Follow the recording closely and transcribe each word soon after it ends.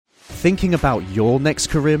thinking about your next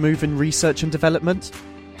career move in research and development?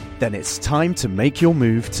 Then it's time to make your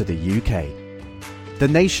move to the UK. The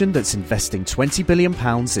nation that's investing £20 billion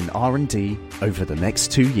in R&D over the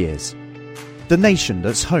next 2 years. The nation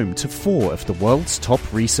that's home to 4 of the world's top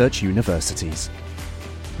research universities.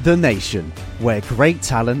 The nation where great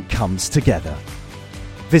talent comes together.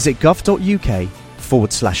 Visit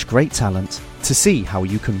gov.uk/great talent to see how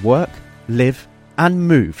you can work, live and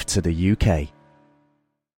move to the UK.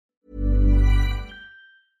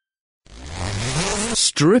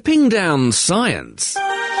 Stripping down science.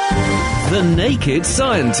 The Naked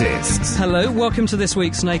Scientists. Hello, welcome to this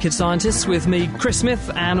week's Naked Scientists with me, Chris Smith,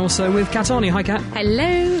 and also with Kat Arney. Hi, Kat.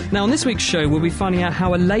 Hello. Now, on this week's show, we'll be finding out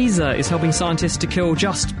how a laser is helping scientists to kill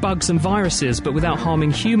just bugs and viruses, but without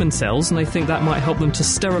harming human cells, and they think that might help them to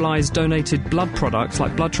sterilise donated blood products,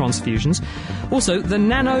 like blood transfusions. Also, the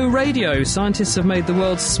nano radio. Scientists have made the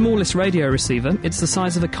world's smallest radio receiver. It's the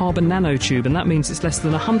size of a carbon nanotube, and that means it's less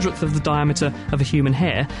than 1/100th of the diameter of a human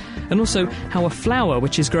hair. And also, how a flower,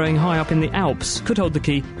 which is growing high up in the Alps, could hold the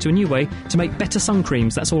key to a new way to make better sun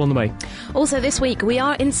creams. That's all on the way. Also this week, we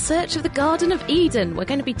are in search of the Garden of Eden. We're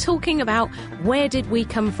going to be talking about where did we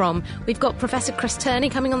come from. We've got Professor Chris Turney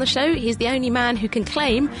coming on the show. He's the only man who can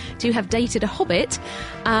claim to have dated a hobbit.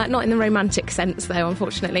 Not in the romantic sense, though,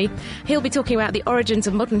 unfortunately. He'll be talking about the origins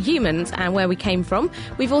of modern humans and where we came from.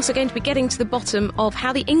 We've also going to be getting to the bottom of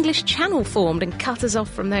how the English Channel formed and cut us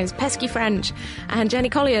off from those pesky French. And Jenny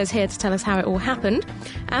Collier's here to tell us how it all happened.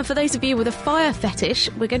 And for those of you with a fire fetish,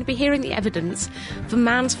 we're going to be hearing the evidence for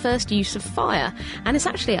man's first use of fire. And it's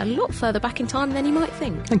actually a lot further back in time than you might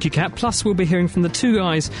think. Thank you, Kat. Plus, we'll be hearing from the 2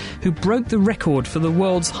 guys who broke the record for the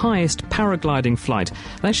world's highest paragliding flight.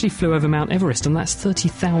 They actually flew over Mount Everest, and that's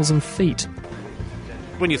 30,000 feet.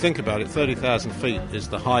 When you think about it, 30,000 feet is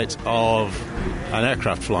the height of an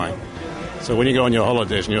aircraft flying. So when you go on your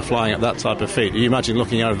holidays and you're flying at that type of feet, you imagine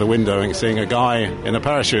looking out of the window and seeing a guy in a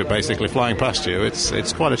parachute basically flying past you. It's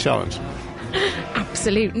quite a challenge.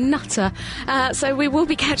 Absolute nutter. So we will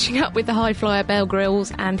be catching up with the high flyer Bear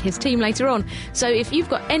Grylls and his team later on. So if you've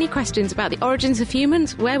got any questions about the origins of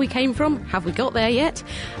humans, where we came from, have we got there yet,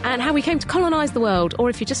 and how we came to colonise the world, or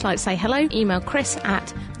if you'd just like to say hello, email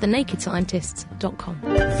chris@thenakedscientists.com.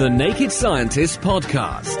 The Naked Scientists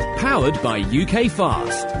Podcast. Powered by UK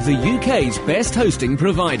Fast, the UK's best hosting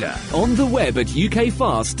provider. On the web at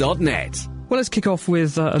ukfast.net. Well, let's kick off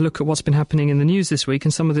with a look at what's been happening in the news this week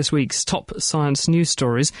and some of this week's top science news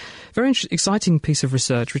stories. Very exciting piece of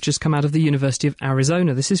research which has come out of the University of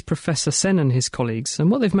Arizona. This is Professor Sen and his colleagues,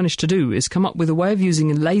 and what they've managed to do is come up with a way of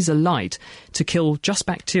using laser light to kill just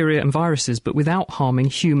bacteria and viruses, but without harming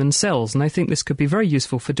human cells. And they think this could be very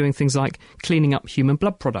useful for doing things like cleaning up human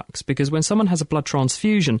blood products, because when someone has a blood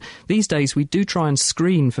transfusion, these days we do try and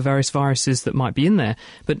screen for various viruses that might be in there.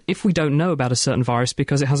 But if we don't know about a certain virus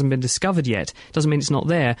because it hasn't been discovered yet, doesn't mean it's not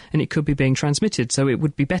there, and it could be being transmitted. So it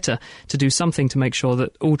would be better to do something to make sure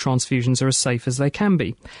that all transfusions are as safe as they can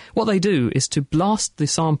be. What they do is to blast the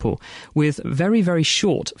sample with very, very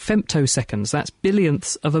short femtoseconds, that's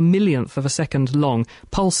billionths of a millionth of a second long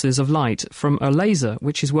pulses of light from a laser,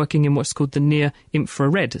 which is working in what's called the near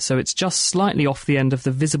infrared. So it's just slightly off the end of the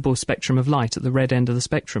visible spectrum of light at the red end of the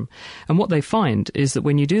spectrum. And what they find is that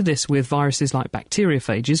when you do this with viruses like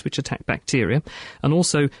bacteriophages, which attack bacteria, and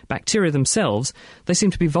also bacteria themselves, they seem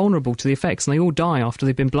to be vulnerable to the effects, and they all die after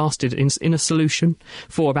they've been blasted in a solution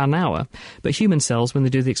for about an hour. But human cells, when they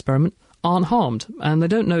do the experiment, aren't harmed, and they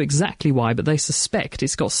don't know exactly why, but they suspect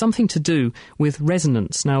it's got something to do with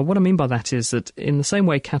resonance. Now, what I mean by that is that in the same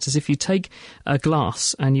way, Kat, as if you take a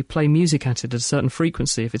glass and you play music at it at a certain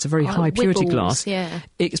frequency, if it's a very high purity glass,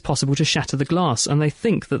 it's possible to shatter the glass, and they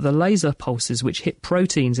think that the laser pulses which hit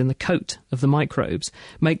proteins in the coat of the microbes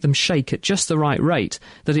make them shake at just the right rate,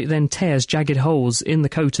 that it then tears jagged holes in the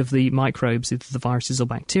coat of the microbes, either the viruses or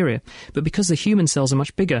bacteria. But because the human cells are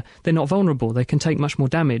much bigger, they're not vulnerable, they can take much more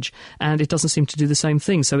damage, and it doesn't seem to do the same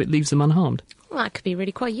thing, so it leaves them unharmed. Well, that could be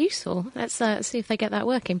really quite useful. Let's see if they get that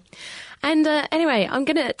working. And anyway, I'm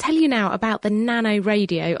going to tell you now about the nano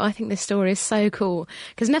radio. I think this story is so cool,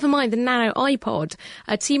 because never mind the nano iPod,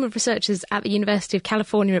 a team of researchers at the University of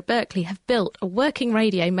California at Berkeley have built a working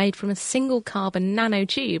radio made from a single carbon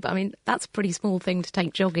nanotube. I mean, that's a pretty small thing to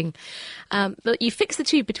take jogging. But you fix the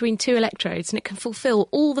tube between 2 electrodes and it can fulfill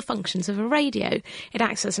all the functions of a radio. It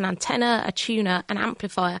acts as an antenna, a tuner, an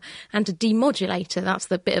amplifier, and a demodulator. That's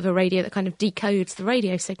the bit of a radio that kind of decodes decodes the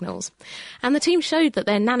radio signals. And the team showed that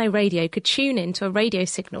their nanoradio could tune into a radio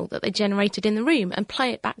signal that they generated in the room and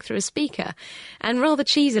play it back through a speaker. And rather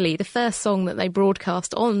cheesily, the first song that they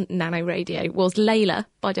broadcast on nanoradio was Layla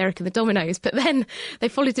by Derek and the Dominoes, but then they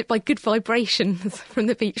followed it by Good Vibrations from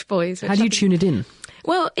the Beach Boys. How do you tune it in?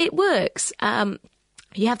 Well, it works.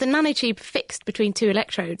 You have the nanotube fixed between two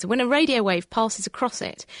electrodes. When a radio wave passes across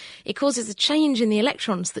it, it causes a change in the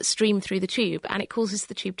electrons that stream through the tube, and it causes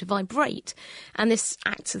the tube to vibrate. And this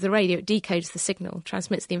acts as the radio. It decodes the signal,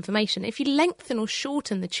 transmits the information. If you lengthen or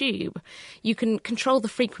shorten the tube, you can control the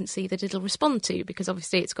frequency that it'll respond to, because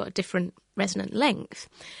obviously it's got a different resonant length.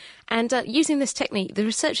 And using this technique, the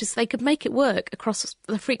researchers, they could make it work across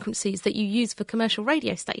the frequencies that you use for commercial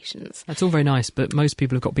radio stations. That's all very nice, but most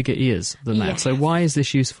people have got bigger ears than that. Yes. So why is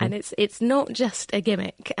this useful? And it's not just a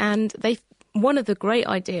gimmick. And one of the great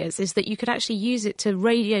ideas is that you could actually use it to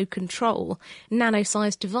radio control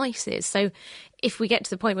nano-sized devices. So if we get to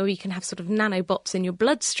the point where we can have sort of nanobots in your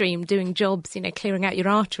bloodstream doing jobs, clearing out your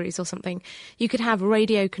arteries or something, you could have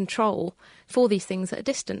radio control for these things at a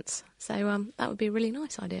distance. So that would be a really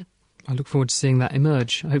nice idea. I look forward to seeing that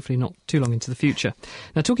emerge, hopefully not too long into the future.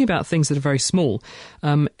 Now, talking about things that are very small,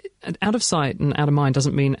 out of sight and out of mind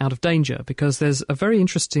doesn't mean out of danger, because there's a very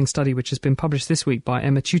interesting study which has been published this week by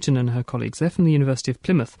Emma Tewton and her colleagues. They're from the University of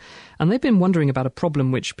Plymouth, and they've been wondering about a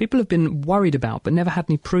problem which people have been worried about but never had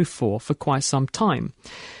any proof for quite some time.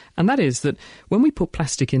 And that is that when we put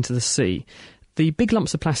plastic into the sea, the big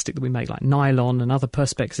lumps of plastic that we make, like nylon and other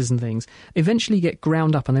perspexes and things, eventually get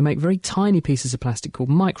ground up and they make very tiny pieces of plastic called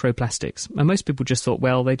microplastics. And most people just thought,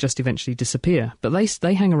 well, they just eventually disappear. But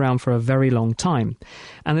they hang around for a very long time.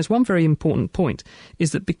 And there's one very important point,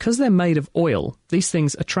 is that because they're made of oil, these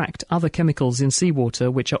things attract other chemicals in seawater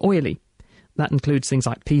which are oily. That includes things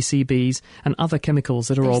like PCBs and other chemicals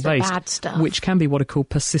that are oil-based, bad stuff, which can be what are called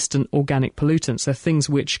persistent organic pollutants. They're things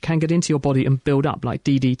which can get into your body and build up, like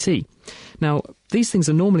DDT. Now, these things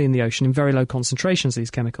are normally in the ocean in very low concentrations,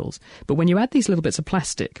 these chemicals. But when you add these little bits of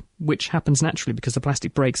plastic, which happens naturally because the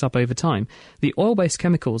plastic breaks up over time, the oil-based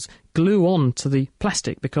chemicals glue on to the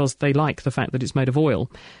plastic because they like the fact that it's made of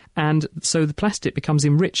oil. And so the plastic becomes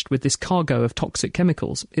enriched with this cargo of toxic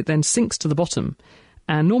chemicals. It then sinks to the bottom.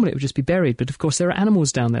 And normally it would just be buried, but of course there are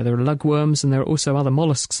animals down there. There are lugworms and there are also other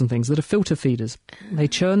mollusks and things that are filter feeders. They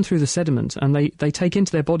churn through the sediment and they take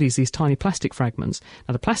into their bodies these tiny plastic fragments.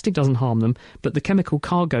 Now the plastic doesn't harm them, but the chemical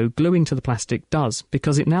cargo gluing to the plastic does,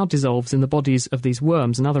 because it now dissolves in the bodies of these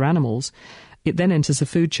worms and other animals. It then enters the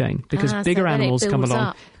food chain because bigger animals come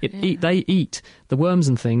along. They eat the worms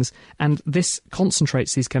and things, and this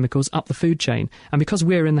concentrates these chemicals up the food chain. And because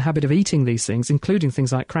we're in the habit of eating these things, including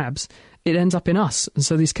things like crabs, it ends up in us. And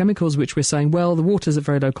so these chemicals which we're saying, well, the water's at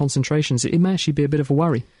very low concentrations, it may actually be a bit of a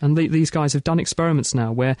worry. And these guys have done experiments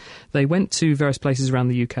now where they went to various places around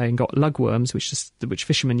the UK and got lugworms, which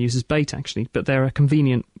fishermen use as bait, actually, but they're a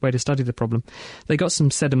convenient way to study the problem. They got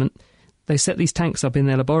some sediment. They set these tanks up in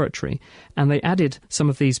their laboratory and they added some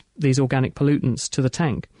of these organic pollutants to the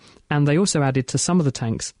tank. And they also added to some of the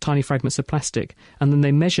tanks tiny fragments of plastic. And then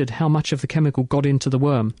they measured how much of the chemical got into the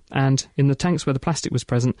worm. And in the tanks where the plastic was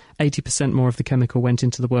present, 80% more of the chemical went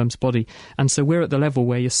into the worm's body. And so we're at the level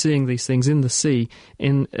where you're seeing these things in the sea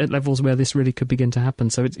at levels where this really could begin to happen.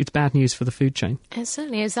 So it's bad news for the food chain. It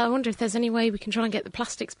certainly is. I wonder if there's any way we can try and get the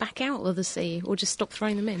plastics back out of the sea, or just stop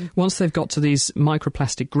throwing them in. Once they've got to these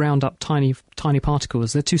microplastic ground up tiny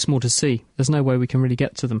particles, they're too small to see. There's no way we can really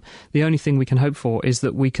get to them. The only thing we can hope for is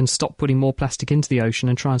that we can stop putting more plastic into the ocean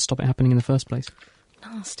and try and stop it happening in the first place.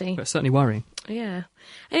 Nasty. But certainly worrying. Yeah.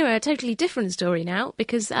 Anyway, a totally different story now,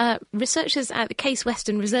 because researchers at the Case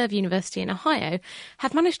Western Reserve University in Ohio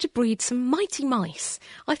have managed to breed some mighty mice.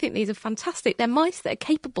 I think these are fantastic. They're mice that are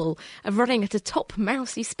capable of running at a top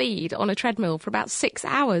mousy speed on a treadmill for about 6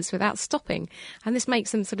 hours without stopping, and this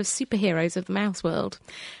makes them sort of superheroes of the mouse world.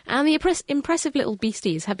 And the impressive little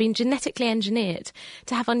beasties have been genetically engineered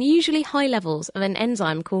to have unusually high levels of an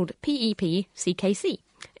enzyme called PEP-CKC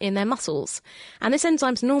in their muscles. And this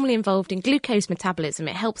enzyme's normally involved in glucose metabolism.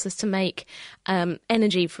 It helps us to make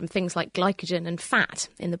energy from things like glycogen and fat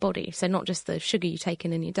in the body, so not just the sugar you take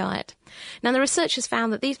in your diet. Now, the researchers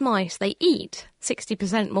found that these mice, they eat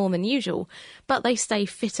 60% more than usual, but they stay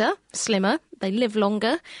fitter, slimmer, they live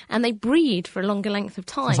longer, and they breed for a longer length of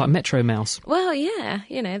time. It's like Metro Mouse. Well, yeah,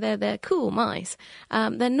 they're cool mice.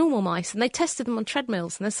 They're normal mice, and they tested them on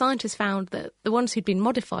treadmills, and the scientists found that the ones who'd been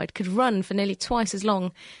modified could run for nearly twice as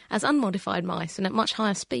long as unmodified mice and at much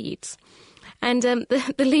higher speeds. And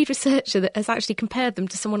the lead researcher that has actually compared them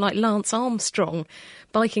to someone like Lance Armstrong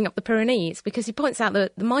biking up the Pyrenees, because he points out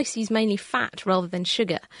that the mice use mainly fat rather than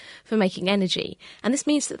sugar for making energy. And this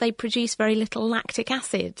means that they produce very little lactic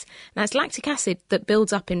acid. Now, it's lactic acid that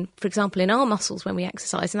builds up in, for example, in our muscles when we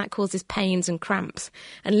exercise, and that causes pains and cramps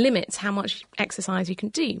and limits how much exercise you can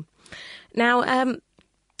do. Now,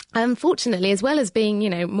 unfortunately, as well as being,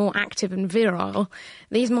 more active and virile,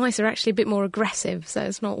 these mice are actually a bit more aggressive, so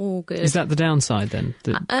it's not all good. Is that the downside then?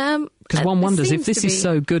 Because one wonders, if this is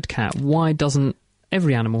so good, Kat, why doesn't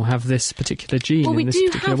every animal have this particular gene in this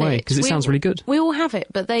particular way? Because it sounds really good. We all have it,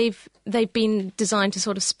 but they've been designed to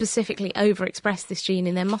sort of specifically overexpress this gene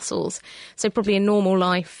in their muscles. So probably in normal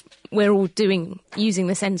life, we're all using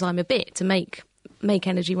this enzyme a bit to make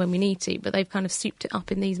energy when we need to, but they've kind of souped it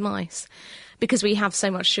up in these mice. Because we have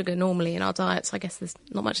so much sugar normally in our diets, I guess there's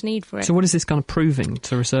not much need for it. So what is this kind of proving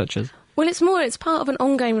to researchers? Well, it's part of an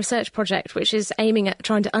ongoing research project which is aiming at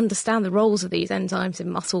trying to understand the roles of these enzymes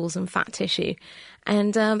in muscles and fat tissue.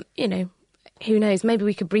 And, who knows, maybe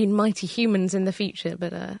we could breed mighty humans in the future,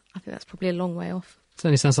 but I think that's probably a long way off.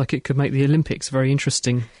 Certainly sounds like it could make the Olympics a very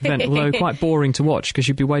interesting event, although quite boring to watch because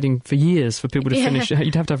you'd be waiting for years for people to finish.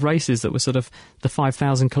 You'd have to have races that were sort of the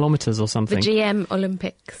 5,000 kilometres or something. The GM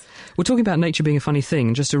Olympics. We're talking about nature being a funny thing,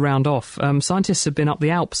 and just to round off, scientists have been up the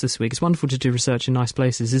Alps this week. It's wonderful to do research in nice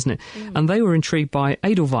places, isn't it? And they were intrigued by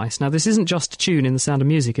Edelweiss. Now, this isn't just a tune in The Sound of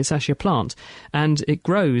Music, it's actually a plant, and it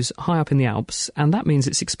grows high up in the Alps, and that means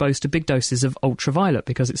it's exposed to big doses of ultraviolet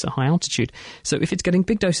because it's at high altitude. So if it's getting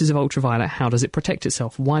big doses of ultraviolet, how does it protect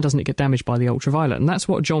itself? Why doesn't it get damaged by the ultraviolet? And that's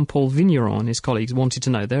what Jean-Paul Vigneron and his colleagues wanted to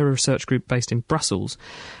know. They're a research group based in Brussels,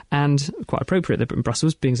 and quite appropriate they're in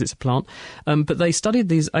Brussels, being as it's a plant. But they studied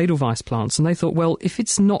these Edelweiss plants, and they thought, well, if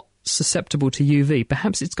it's not susceptible to UV,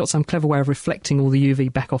 perhaps it's got some clever way of reflecting all the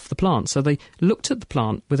UV back off the plant. So they looked at the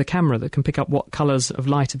plant with a camera that can pick up what colours of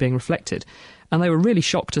light are being reflected, and they were really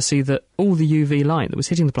shocked to see that all the UV light that was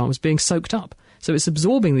hitting the plant was being soaked up. So it's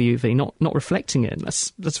absorbing the UV, not reflecting it.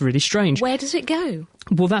 That's really strange. Where does it go?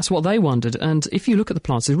 Well, that's what they wondered. And if you look at the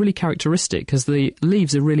plants, they're really characteristic because the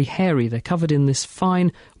leaves are really hairy. They're covered in this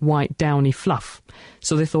fine, white, downy fluff.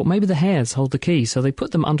 So they thought maybe the hairs hold the key. So they put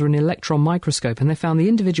them under an electron microscope, and they found the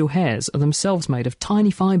individual hairs are themselves made of tiny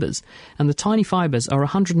fibres. And the tiny fibres are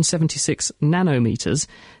 176 nanometres.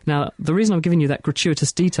 Now, the reason I'm giving you that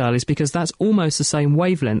gratuitous detail is because that's almost the same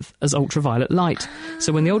wavelength as ultraviolet light.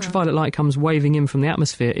 So when the ultraviolet light comes waving in from the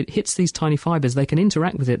atmosphere, it hits these tiny fibres, they can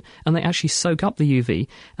interact with it, and they actually soak up the UV,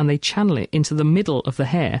 and they channel it into the middle of the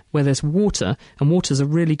hair where there's water, and water's a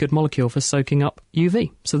really good molecule for soaking up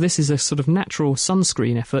UV. So this is a sort of natural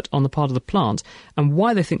sunscreen effort on the part of the plant. And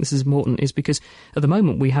why they think this is important is because at the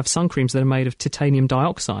moment we have sun creams that are made of titanium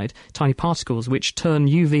dioxide, tiny particles which turn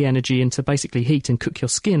UV energy into basically heat and cook your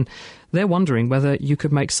skin. They're wondering whether you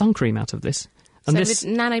could make sun cream out of this. And so with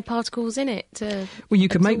nanoparticles in it to well, you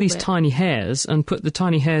could make these tiny hairs and put the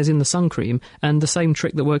tiny hairs in the sun cream, and the same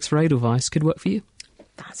trick that works for Edelweiss could work for you.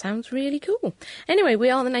 That sounds really cool. Anyway, we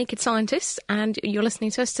are the Naked Scientists, and you're listening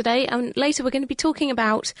to us today. And later we're going to be talking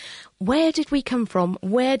about where did we come from?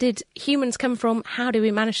 Where did humans come from? How do we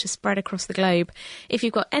manage to spread across the globe? If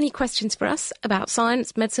you've got any questions for us about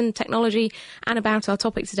science, medicine, technology, and about our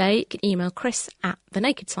topic today, you can email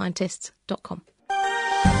chris@thenakedscientists.com.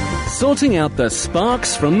 Sorting out the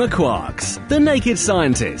sparks from the quarks. The Naked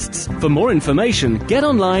Scientists. For more information, get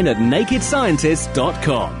online at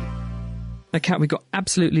nakedscientists.com. Now, Kat, we've got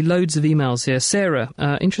absolutely loads of emails here. Sarah,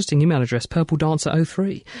 interesting email address,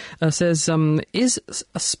 purpledancer03, says, is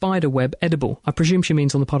a spider web edible? I presume she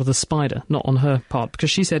means on the part of the spider, not on her part,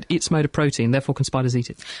 because she said it's made of protein, therefore can spiders eat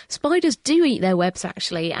it? Spiders do eat their webs,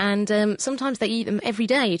 actually, and sometimes they eat them every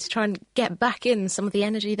day to try and get back in some of the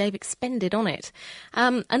energy they've expended on it.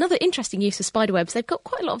 Another interesting use of spider webs, they've got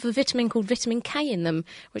quite a lot of a vitamin called vitamin K in them,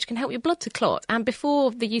 which can help your blood to clot. And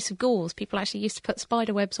before the use of gauze, people actually used to put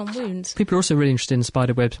spider webs on wounds. People are also really interested in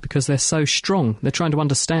spider webs because they're so strong. They're trying to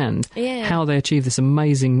understand how they achieve this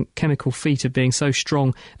amazing chemical feat of being so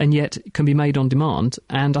strong and yet can be made on demand.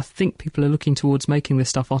 And I think people are looking towards making this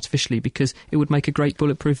stuff artificially because it would make a great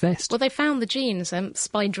bulletproof vest. Well, they found the genes,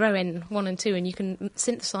 Spidroin 1 and 2, and you can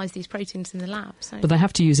synthesise these proteins in the lab. So. But they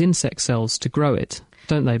have to use insect cells to grow it,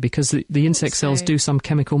 don't they? Because the insect cells do some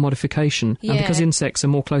chemical modification. And because insects are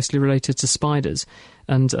more closely related to spiders,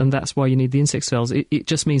 and that's why you need the insect cells, it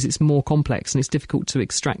just means it's more complex and it's difficult to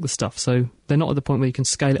extract the stuff. So they're not at the point where you can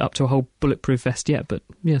scale it up to a whole bulletproof vest yet. But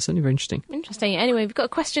yeah, certainly very interesting. Interesting. Anyway, we've got a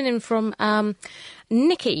question in from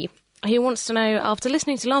Nikki. who wants to know, after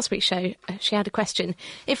listening to last week's show, she had a question.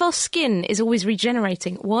 If our skin is always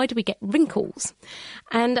regenerating, why do we get wrinkles?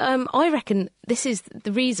 And I reckon this is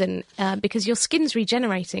the reason, because your skin's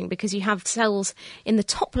regenerating, because you have cells in the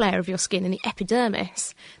top layer of your skin, in the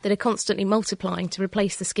epidermis, that are constantly multiplying to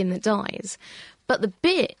replace the skin that dies. But the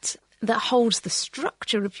bit that holds the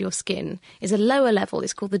structure of your skin is a lower level.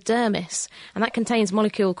 It's called the dermis, and that contains a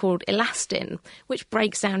molecule called elastin, which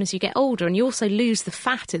breaks down as you get older, and you also lose the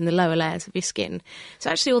fat in the lower layers of your skin. So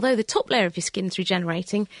actually, although the top layer of your skin is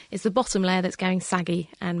regenerating, it's the bottom layer that's going saggy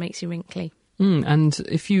and makes you wrinkly. And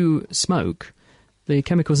if you smoke, the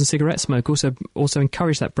chemicals in cigarette smoke also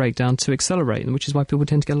encourage that breakdown to accelerate, which is why people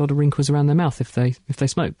tend to get a lot of wrinkles around their mouth if they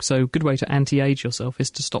smoke. So a good way to anti-age yourself is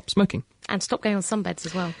to stop smoking. And stop going on sunbeds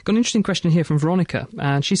as well. Got an interesting question here from Veronica,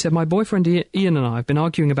 and she said, my boyfriend Ian and I have been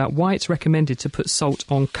arguing about why it's recommended to put salt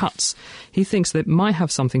on cuts. He thinks that it might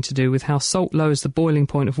have something to do with how salt lowers the boiling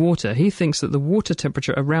point of water. He thinks that the water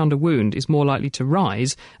temperature around a wound is more likely to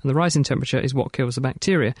rise, and the rise in temperature is what kills the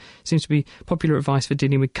bacteria. Seems to be popular advice for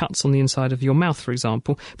dealing with cuts on the inside of your mouth, for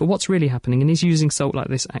example. But what's really happening, and is using salt like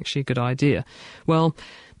this actually a good idea? Well,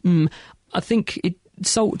 I think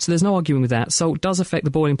salt, there's no arguing with that. Salt does affect the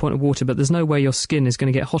boiling point of water, but there's no way your skin is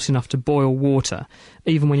going to get hot enough to boil water,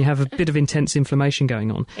 even when you have a bit of intense inflammation going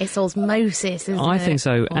on. It's osmosis, isn't it? I think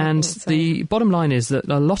so. And the bottom line is that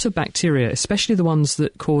a lot of bacteria, especially the ones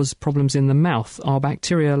that cause problems in the mouth, are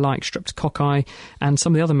bacteria like streptococci and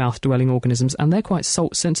some of the other mouth-dwelling organisms, and they're quite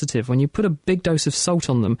salt-sensitive. When you put a big dose of salt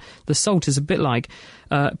on them, the salt is a bit like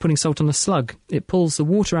putting salt on a slug. It pulls the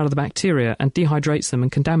water out of the bacteria and dehydrates them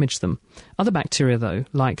and can damage them. Other bacteria, though,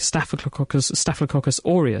 like Staphylococcus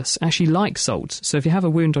aureus, actually like salt. So if you have a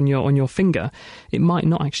wound on your finger, it might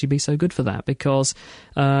not actually be so good for that, because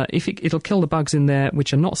it'll kill the bugs in there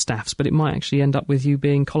which are not staphs, but it might actually end up with you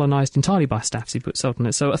being colonised entirely by staphs if you put salt on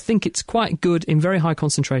it. So I think it's quite good in very high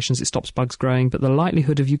concentrations. It stops bugs growing, but the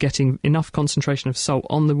likelihood of you getting enough concentration of salt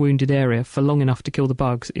on the wounded area for long enough to kill the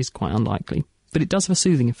bugs is quite unlikely. But it does have a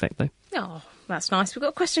soothing effect, though. Oh, that's nice. We've got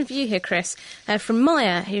a question for you here, Chris, from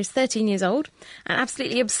Maya, who's 13 years old and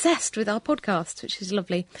absolutely obsessed with our podcast, which is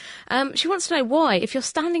lovely. She wants to know why, if you're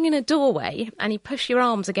standing in a doorway and you push your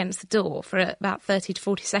arms against the door for about 30 to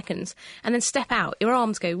 40 seconds and then step out, your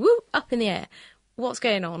arms go whoop up in the air. What's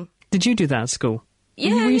going on? Did you do that at school?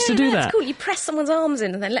 Yeah, we used to do that. That's cool. You press someone's arms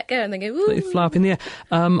in and then let go and they go, woo. They fly up in the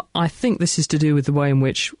air. I think this is to do with the way in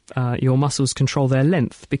which your muscles control their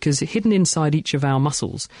length, because hidden inside each of our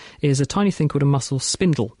muscles is a tiny thing called a muscle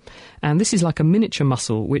spindle. And this is like a miniature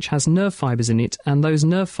muscle which has nerve fibres in it, and those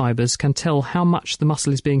nerve fibres can tell how much the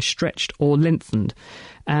muscle is being stretched or lengthened.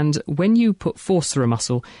 And when you put force through a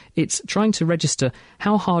muscle, it's trying to register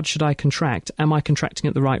how hard should I contract, am I contracting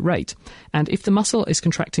at the right rate? And if the muscle is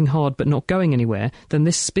contracting hard but not going anywhere, then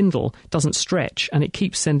this spindle doesn't stretch, and it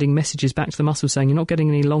keeps sending messages back to the muscle saying you're not getting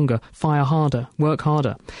any longer, fire harder, work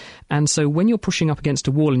harder. And so when you're pushing up against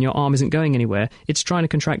a wall and your arm isn't going anywhere, it's trying to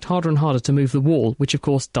contract harder and harder to move the wall, which of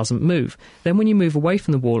course doesn't move. Then when you move away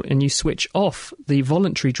from the wall and you switch off the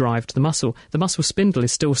voluntary drive to the muscle spindle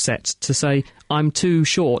is still set to say, I'm too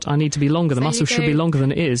short, I need to be longer, the muscle should be longer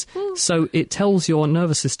than it is. Ooh. So it tells your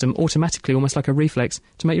nervous system automatically, almost like a reflex,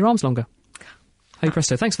 to make your arms longer. Hey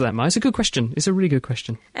presto, thanks for that, Ma. It's a good question. It's a really good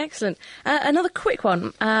question. Excellent. Another quick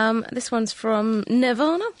one. This one's from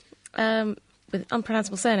Nirvana, with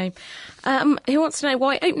unpronounceable surname, who wants to know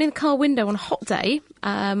why opening the car window on a hot day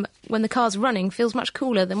when the car's running feels much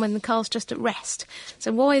cooler than when the car's just at rest.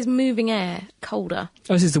 So why is moving air colder?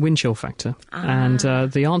 Oh, this is the wind chill factor. And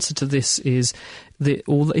the answer to this is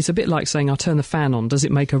it's a bit like saying, I'll turn the fan on. Does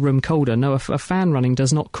it make a room colder? No, a fan running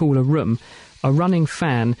does not cool a room. A running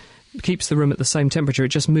fan keeps the room at the same temperature. It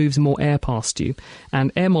just moves more air past you. And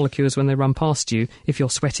air molecules, when they run past you, if you're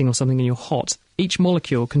sweating or something and you're hot, each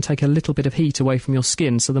molecule can take a little bit of heat away from your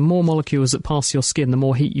skin. So the more molecules that pass your skin, the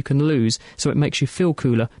more heat you can lose. So it makes you feel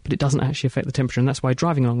cooler, but it doesn't actually affect the temperature. And that's why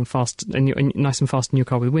driving along fast and nice and fast in your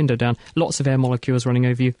car with the window down, lots of air molecules running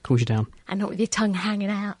over you, cools you down. And not with your tongue hanging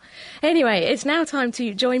out. Anyway, it's now time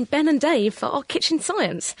to join Ben and Dave for our Kitchen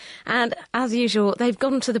Science. And as usual, they've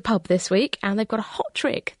gone to the pub this week and they've got a hot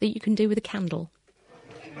trick that you can do with a candle.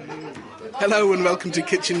 Hello and welcome to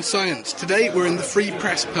Kitchen Science. Today we're in the Free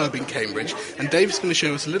Press pub in Cambridge and Dave's going to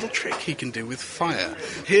show us a little trick he can do with fire.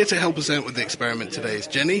 Here to help us out with the experiment today is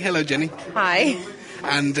Jenny. Hello, Jenny. Hi.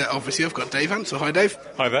 And obviously I've got Dave Ansell. Hi, Dave.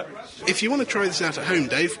 Hi there. If you want to try this out at home,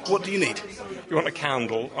 Dave, what do you need? You want a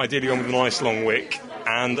candle, ideally one with a nice long wick,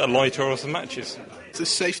 and a lighter or some matches. Is this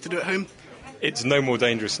safe to do at home? It's no more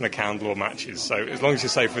dangerous than a candle or matches, so as long as you're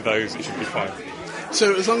safe with those, it should be fine.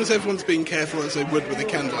 So as long as everyone's being careful as they would with a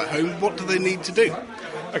candle at home, what do they need to do?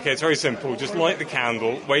 Okay, it's very simple. Just light the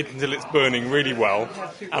candle, wait until it's burning really well,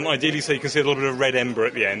 and ideally so you can see a little bit of red ember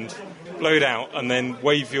at the end. Blow it out, and then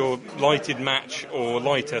wave your lighted match or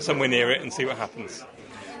lighter somewhere near it and see what happens.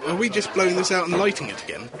 Are we just blowing this out and lighting it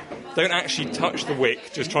again? Don't actually touch the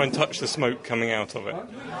wick, just try and touch the smoke coming out of it.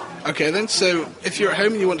 Okay then, so if you're at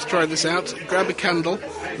home and you want to try this out, grab a candle,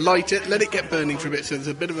 light it, let it get burning for a bit so there's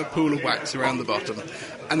a bit of a pool of wax around the bottom,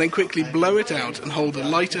 and then quickly blow it out and hold a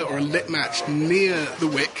lighter or a lit match near the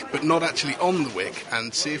wick, but not actually on the wick,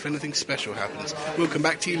 and see if anything special happens. We'll come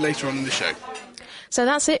back to you later on in the show. So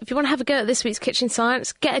that's it. If you want to have a go at this week's Kitchen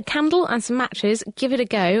Science, get a candle and some matches, give it a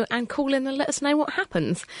go, and call in and let us know what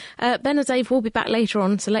happens. Ben and Dave will be back later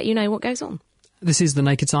on to let you know what goes on. This is The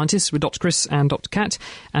Naked Scientists with Dr. Chris and Dr. Kat,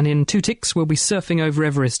 and in 2 ticks we'll be surfing over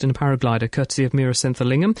Everest in a paraglider, courtesy of Mira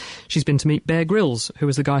Senthilingam. She's been to meet Bear Grylls, who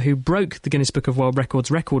was the guy who broke the Guinness Book of World Records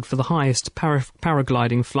record for the highest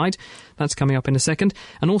paragliding flight. That's coming up in a second.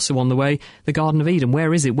 And also on the way, the Garden of Eden.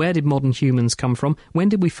 Where is it? Where did modern humans come from? When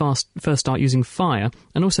did we first start using fire?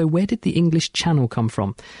 And also, where did the English Channel come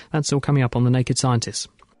from? That's all coming up on The Naked Scientists.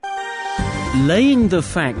 Laying the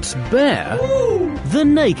facts bare, The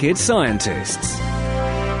Naked Scientists.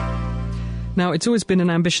 Now, it's always been an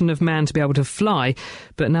ambition of man to be able to fly,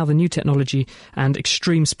 but now the new technology and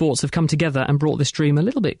extreme sports have come together and brought this dream a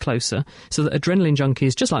little bit closer, so that adrenaline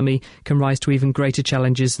junkies, just like me, can rise to even greater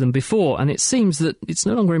challenges than before. And it seems that it's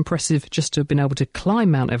no longer impressive just to have been able to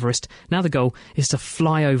climb Mount Everest. Now the goal is to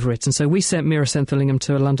fly over it. And so we sent Mira Senthilingam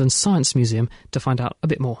to a London Science Museum to find out a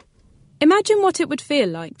bit more. Imagine what it would feel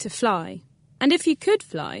like to fly. And if you could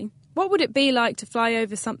fly, what would it be like to fly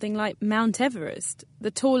over something like Mount Everest,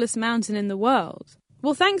 the tallest mountain in the world?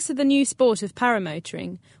 Well, thanks to the new sport of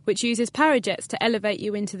paramotoring, which uses parajets to elevate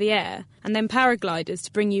you into the air and then paragliders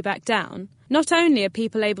to bring you back down, not only are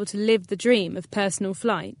people able to live the dream of personal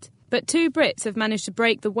flight, but 2 Brits have managed to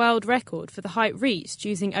break the world record for the height reached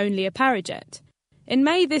using only a parajet. In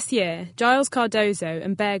May this year, Giles Cardozo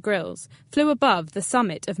and Bear Grylls flew above the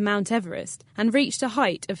summit of Mount Everest and reached a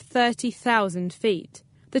height of 30,000 feet.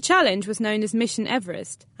 The challenge was known as Mission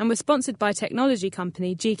Everest and was sponsored by technology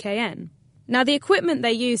company GKN. Now, the equipment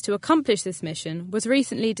they used to accomplish this mission was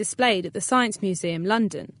recently displayed at the Science Museum,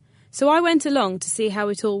 London. So I went along to see how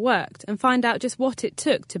it all worked and find out just what it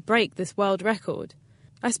took to break this world record.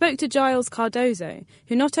 I spoke to Giles Cardozo,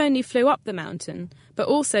 who not only flew up the mountain, but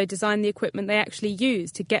also designed the equipment they actually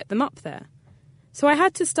used to get them up there. So I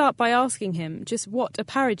had to start by asking him just what a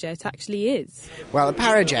parajet actually is. Well, a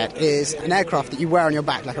parajet is an aircraft that you wear on your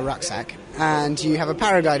back like a rucksack, and you have a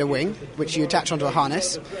paraglider wing, which you attach onto a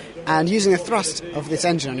harness, and using the thrust of this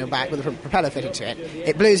engine on your back with a propeller fitted to it,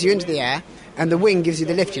 it blows you into the air, and the wing gives you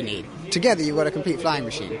the lift you need. Together you've got a complete flying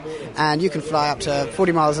machine, and you can fly up to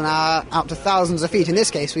 40 miles an hour, out to thousands of feet. In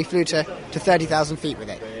this case, we flew to 30,000 feet with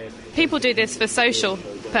it. People do this for social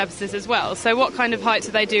purposes as well, so what kind of heights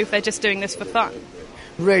do they do if they're just doing this for fun?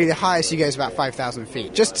 Really, the highest you go is about 5,000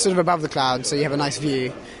 feet, just sort of above the clouds, so you have a nice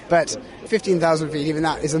view. But 15,000 feet, even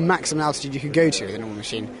that is the maximum altitude you could go to with a normal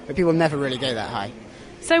machine, but people never really go that high.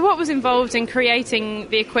 So what was involved in creating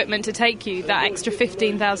the equipment to take you that extra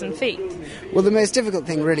 15,000 feet? Well, the most difficult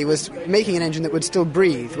thing really was making an engine that would still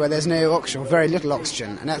breathe where there's no oxygen, or very little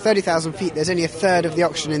oxygen. And at 30,000 feet, there's only a third of the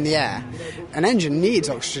oxygen in the air. An engine needs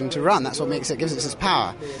oxygen to run. That's what gives it its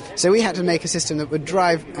power. So we had to make a system that would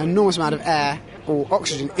drive an enormous amount of air or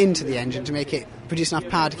oxygen into the engine to make it produce enough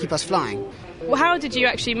power to keep us flying. Well, how did you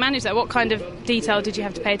actually manage that? What kind of detail did you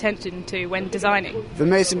have to pay attention to when designing? The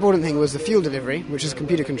most important thing was the fuel delivery, which is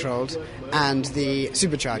computer controlled, and the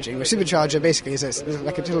supercharging. The supercharger basically is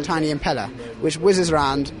like a little tiny impeller, which whizzes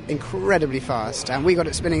around incredibly fast, and we got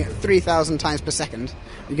it spinning at 3,000 times per second.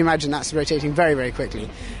 You can imagine that's rotating very, very quickly.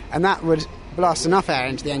 And that would blast enough air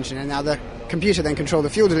into the engine, and now the computer then controlled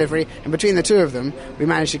the fuel delivery, and between the two of them, we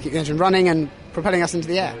managed to keep the engine running and propelling us into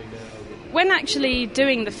the air. When actually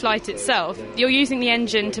doing the flight itself, you're using the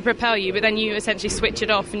engine to propel you, but then you essentially switch it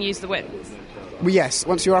off and use the wind. Well, yes,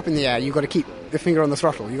 once you're up in the air, you've got to keep the finger on the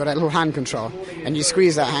throttle. You've got a little hand control, and you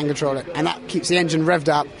squeeze that hand control, and that keeps the engine revved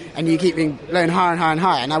up, and you keep being blown higher and higher and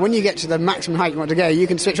higher. Now, when you get to the maximum height you want to go, you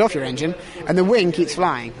can switch off your engine, and the wing keeps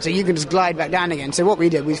flying, so you can just glide back down again. So what we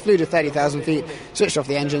did, we flew to 30,000 feet, switched off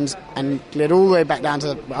the engines, and glid all the way back down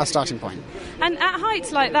to our starting point. And at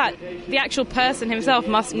heights like that, the actual person himself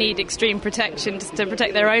must need extreme protection just to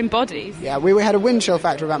protect their own bodies. Yeah, we had a wind chill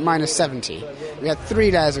factor of about minus 70. We had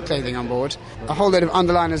 3 layers of clothing on board, a whole load of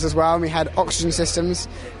underliners as well, and we had oxygen systems.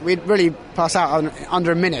 We'd really pass out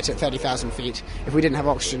under a minute at 30,000 feet if we didn't have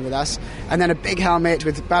oxygen with us. And then a big helmet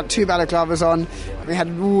with about 2 balaclavas on. We had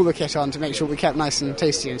all the kit on to make sure we kept nice and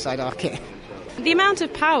tasty inside our kit. The amount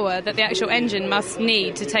of power that the actual engine must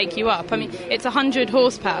need to take you up, I mean, it's 100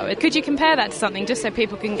 horsepower. Could you compare that to something just so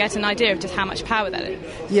people can get an idea of just how much power that is?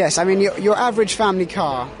 Yes, I mean, your average family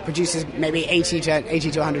car produces maybe 80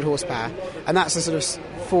 to 100 horsepower, and that's a sort of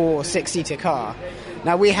 4 6-seater car.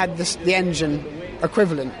 Now, we had the engine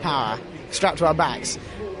equivalent power strapped to our backs,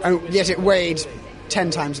 and yet it weighed 10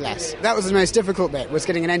 times less. That was the most difficult bit, was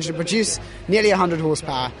getting an engine to produce nearly 100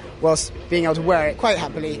 horsepower whilst being able to wear it quite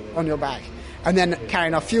happily on your back, and then carrying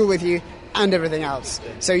enough fuel with you and everything else.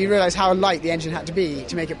 So you realise how light the engine had to be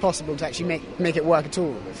to make it possible to actually make it work at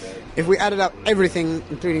all. If we added up everything,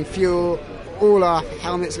 including fuel, all our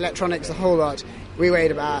helmets, electronics, the whole lot, we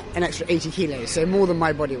weighed about an extra 80 kilos, so more than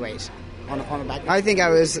my body weight on a back. I think I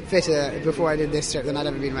was fitter before I did this trip than I'd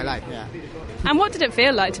ever been in my life, yeah. And what did it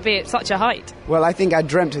feel like to be at such a height? Well, I think I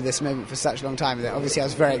dreamt of this moment for such a long time. Obviously, I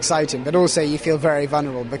was very excited, but also you feel very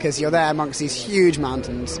vulnerable because you're there amongst these huge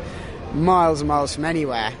mountains, miles and miles from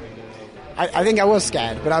anywhere. I think I was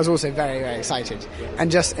scared, but I was also very, very excited.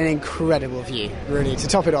 And just an incredible view, really. To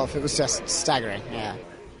top it off, it was just staggering, yeah.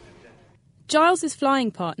 Giles'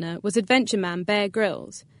 flying partner was adventure man Bear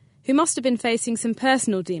Grylls, who must have been facing some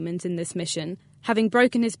personal demons in this mission, having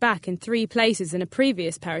broken his back in 3 places in a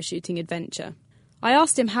previous parachuting adventure. I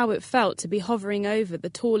asked him how it felt to be hovering over the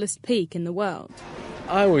tallest peak in the world.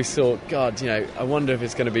 I always thought, God, I wonder if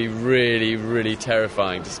it's going to be really, really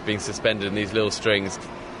terrifying just being suspended in these little strings.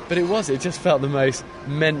 But it just felt the most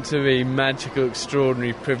meant-to-be magical,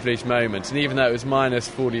 extraordinary, privileged moment. And even though it was minus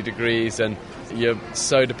 40 degrees and you're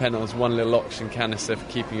so dependent on this one little oxygen canister for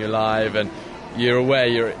keeping you alive and you're aware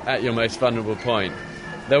you're at your most vulnerable point,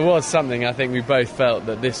 there was something I think we both felt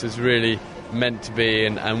that this was really meant to be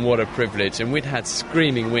and what a privilege. And we'd had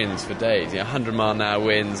screaming winds for days, 100-mile-an-hour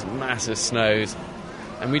winds, massive snows,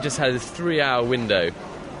 and we just had a 3-hour window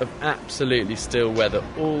of absolutely still weather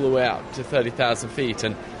all the way up to 30,000 feet.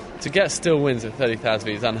 And to get still winds at 30,000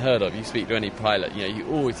 feet is unheard of. You speak to any pilot, you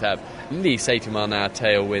always have at least 80-mile-an-hour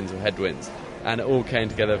tailwinds or headwinds. And it all came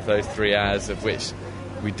together for those 3 hours, of which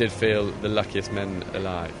we did feel the luckiest men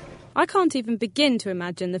alive. I can't even begin to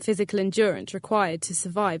imagine the physical endurance required to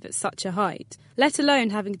survive at such a height, let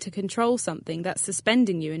alone having to control something that's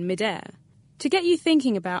suspending you in midair. To get you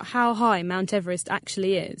thinking about how high Mount Everest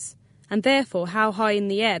actually is, and therefore how high in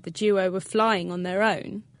the air the duo were flying on their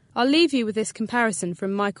own, I'll leave you with this comparison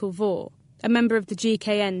from Michael Vore, a member of the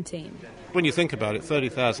GKN team. When you think about it,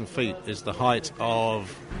 30,000 feet is the height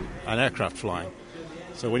of an aircraft flying.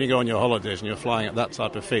 So when you go on your holidays and you're flying at that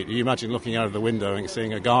type of feet, you imagine looking out of the window and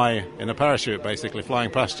seeing a guy in a parachute basically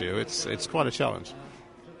flying past you. It's quite a challenge.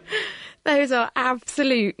 Those are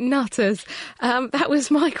absolute nutters. That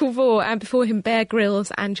was Michael Vore, and before him Bear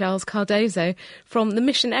Grylls and Giles Cardozo from the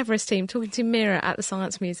Mission Everest team talking to Mira at the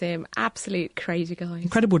Science Museum. Absolute crazy guys.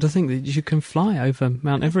 Incredible to think that you can fly over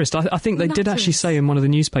Mount Everest. I think they did actually say in one of the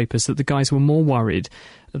newspapers that the guys were more worried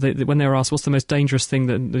when they were asked what's the most dangerous thing,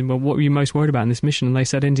 what were you most worried about in this mission, and they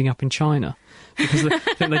said ending up in China. Because I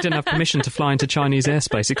think they didn't have permission to fly into Chinese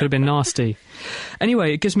airspace. It could have been nasty.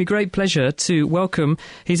 Anyway, it gives me great pleasure to welcome,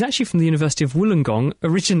 he's actually from the University of Wollongong,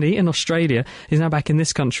 originally in Australia. He's now back in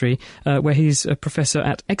this country, where he's a professor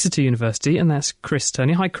at Exeter University, and that's Chris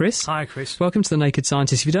Turney. Hi, Chris. Hi, Chris. Welcome to The Naked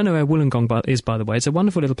Scientist. If you don't know where Wollongong is, by the way, it's a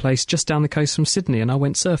wonderful little place just down the coast from Sydney, and I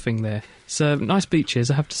went surfing there. So nice beaches,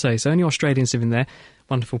 I have to say. So only Australians living there.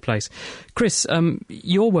 Wonderful place. Chris,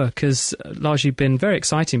 your work has largely been very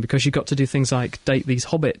exciting because you got to do things like date these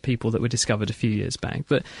Hobbit people that were discovered a few years back.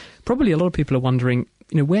 But probably a lot of people are wondering,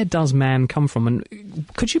 where does man come from? And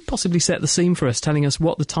could you possibly set the scene for us, telling us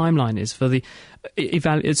what the timeline is for the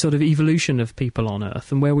sort of evolution of people on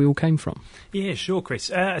Earth and where we all came from? Yeah, sure, Chris.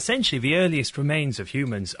 Essentially, the earliest remains of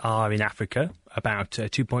humans are in Africa, about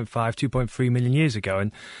 2.5, 2.3 million years ago.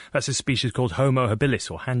 And that's a species called Homo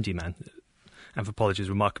habilis, or handyman. Anthropology is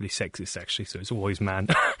remarkably sexist, actually, so it's always man.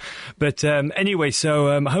 But anyway, so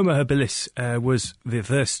Homo habilis was the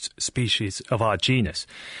first species of our genus.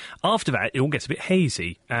 After that, it all gets a bit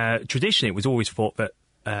hazy. Traditionally, it was always thought that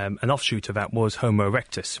an offshoot of that was Homo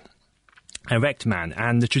erectus, erect man.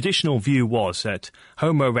 And the traditional view was that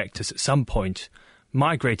Homo erectus at some point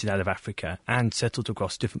migrated out of Africa and settled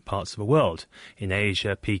across different parts of the world. In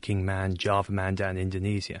Asia, Peking man, Java man down in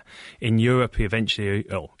Indonesia. In Europe, it eventually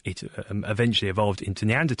evolved into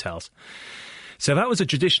Neanderthals. So that was a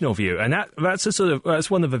traditional view, and that's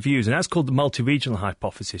one of the views, and that's called the multi-regional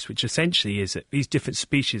hypothesis, which essentially is that these different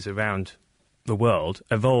species around the world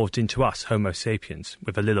evolved into us, Homo sapiens,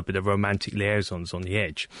 with a little bit of romantic liaisons on the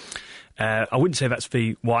edge. I wouldn't say that's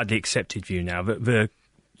the widely accepted view now. The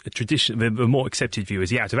the more accepted view is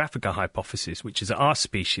the out-of-Africa hypothesis, which is that our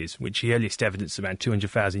species, which the earliest evidence around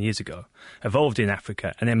 200,000 years ago, evolved in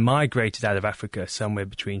Africa and then migrated out of Africa somewhere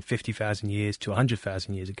between 50,000 years to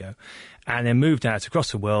 100,000 years ago, and then moved out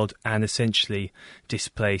across the world and essentially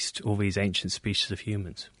displaced all these ancient species of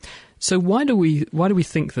humans. So why do we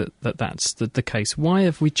think that's the case? Why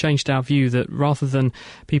have we changed our view that rather than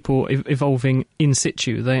people evolving in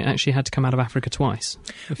situ, they actually had to come out of Africa twice,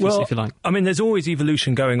 if you like? I mean, there's always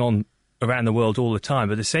evolution going on around the world all the time,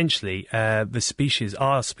 but essentially our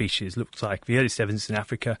species looks like the earliest evidence in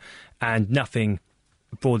Africa and nothing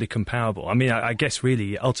broadly comparable. I mean, I guess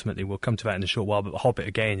really ultimately we'll come to that in a short while, but the Hobbit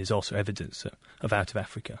again is also evidence of out of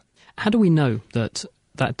Africa. How do we know that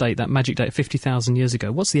date, that magic date, 50,000 years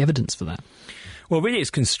ago? What's the evidence for that? Well, really, it's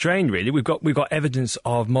constrained, really. We've got evidence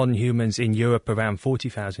of modern humans in Europe around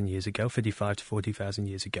 40,000 years ago, 35 to 40,000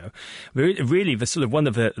 years ago. Really, the sort of one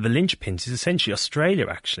of the linchpins is essentially Australia,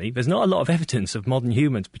 actually. There's not a lot of evidence of modern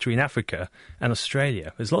humans between Africa and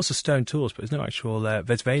Australia. There's lots of stone tools, but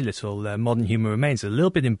there's very little modern human remains. There's a little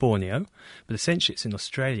bit in Borneo, but essentially it's in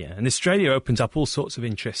Australia. And Australia opens up all sorts of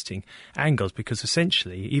interesting angles because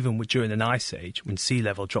essentially, even during an ice age, when sea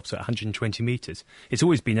level drops at 120 metres, it's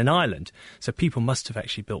always been an island. So people must have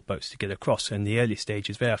actually built boats to get across in the early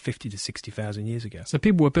stages there 50 to 60,000 years ago. So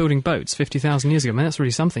people were building boats 50,000 years ago. I mean, that's really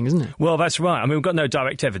something, isn't it? Well, that's right. I mean, we've got no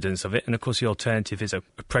direct evidence of it, and of course the alternative is a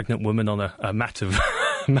pregnant woman on a mat of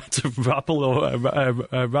rubble or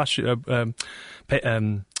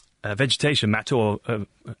a vegetation mat, or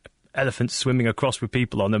elephants swimming across with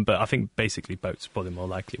people on them, but I think basically boats are probably the more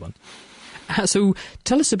likely one. So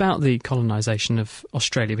tell us about the colonisation of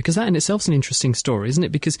Australia, because that in itself is an interesting story, isn't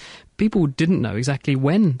it? Because people didn't know exactly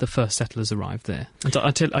when the first settlers arrived there,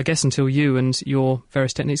 I guess until you and your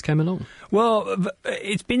various techniques came along. Well,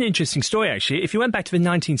 it's been an interesting story, actually. If you went back to the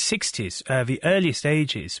 1960s, the earliest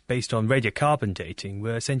ages based on radiocarbon dating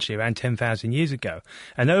were essentially around 10,000 years ago.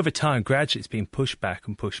 And over time, gradually it's been pushed back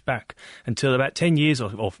until about 10 years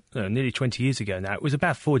or nearly 20 years ago now, it was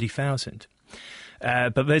about 40,000.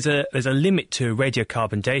 But there's a limit to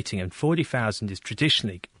radiocarbon dating, and 40,000 is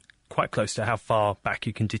traditionally quite close to how far back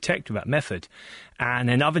you can detect with that method. And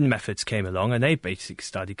then other methods came along, and they basically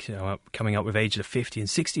started coming up with ages of 50 and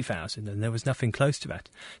 60,000, and there was nothing close to that.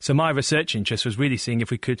 So my research interest was really seeing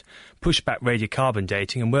if we could push back radiocarbon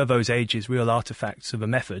dating, and were those ages real artefacts of a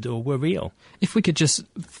method or were real. If we could just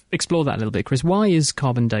explore that a little bit, Chris, why is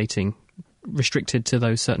carbon dating restricted to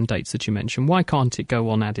those certain dates that you mentioned? Why can't it go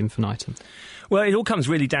on ad infinitum? Well, it all comes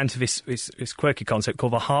really down to this quirky concept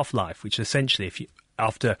called the half-life, which essentially,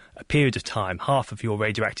 after a period of time, half of your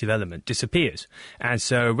radioactive element disappears. And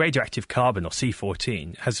so radioactive carbon, or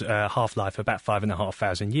C14, has a half-life of about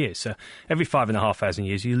 5,500 years. So every 5,500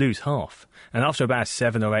 years, you lose half. And after about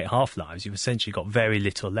 7 or 8 half-lives, you've essentially got very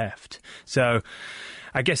little left. So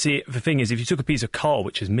I guess the thing is, if you took a piece of coal,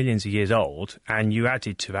 which is millions of years old, and you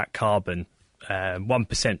added to that carbon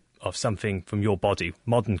 1% of something from your body,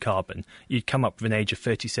 modern carbon, you'd come up with an age of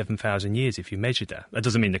 37,000 years if you measured that. That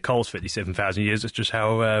doesn't mean the coal's 37,000 years, it's just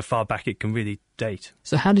how far back it can really date.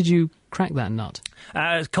 So how did you crack that nut?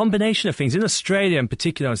 A combination of things. In Australia in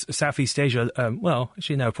particular, Southeast Asia,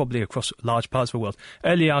 probably across large parts of the world,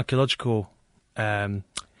 early archaeological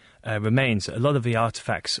remains, a lot of the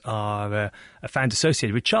artefacts are found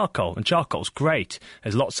associated with charcoal, and charcoal's great.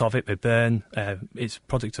 There's lots of it. They burn. It's a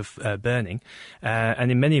product of burning,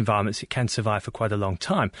 and in many environments it can survive for quite a long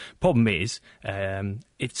time. Problem is,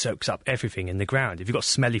 it soaks up everything in the ground. If you've got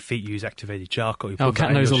smelly feet, you use activated charcoal.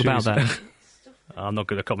 Kat knows all about that. I'm not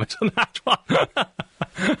going to comment on that one.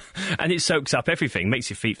 And it soaks up everything, makes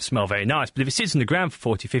your feet smell very nice. But if it sits in the ground for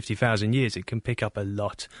 40, 50,000 years, it can pick up a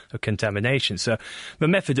lot of contamination. So the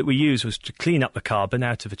method that we used was to clean up the carbon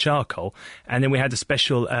out of the charcoal. And then we had a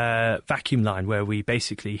special vacuum line where we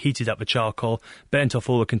basically heated up the charcoal, burnt off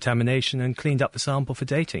all the contamination and cleaned up the sample for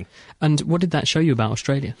dating. And what did that show you about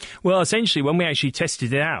Australia? Well, essentially, when we actually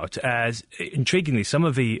tested it out, intriguingly, some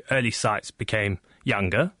of the early sites became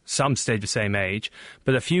younger, some stayed the same age,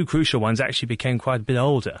 but a few crucial ones actually became quite a bit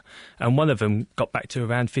older, and one of them got back to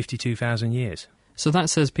around 52,000 years. So that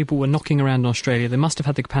says people were knocking around in Australia. They must have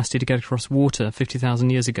had the capacity to get across water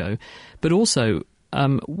 50,000 years ago. But also,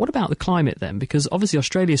 what about the climate then? Because obviously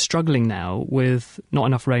Australia is struggling now with not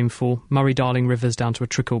enough rainfall, Murray-Darling rivers down to a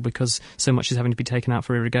trickle because so much is having to be taken out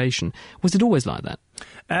for irrigation. Was it always like that?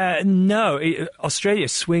 No, Australia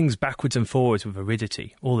swings backwards and forwards with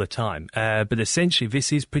aridity all the time. But essentially,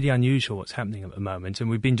 this is pretty unusual what's happening at the moment. And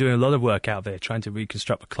we've been doing a lot of work out there trying to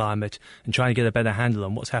reconstruct the climate and trying to get a better handle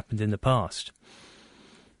on what's happened in the past.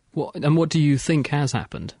 What do you think has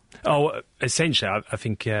happened? Oh, essentially, I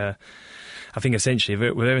think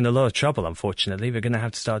essentially we're in a lot of trouble, unfortunately. We're going to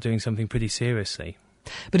have to start doing something pretty seriously.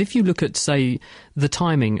 But if you look at, say, the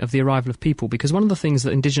timing of the arrival of people, because one of the things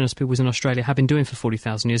that indigenous peoples in Australia have been doing for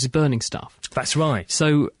 40,000 years is burning stuff. That's right.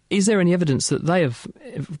 So is there any evidence that they have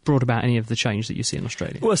brought about any of the change that you see in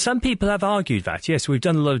Australia? Well, some people have argued that, yes. We've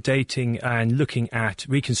done a lot of dating and looking at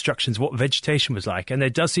reconstructions, what vegetation was like, and there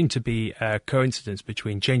does seem to be a coincidence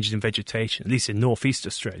between changes in vegetation, at least in northeast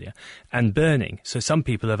Australia, and burning. So some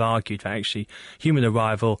people have argued that actually human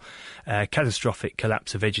arrival, catastrophic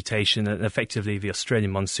collapse of vegetation, and effectively the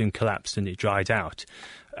Australian monsoon collapsed and it dried out.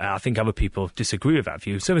 I think other people disagree with that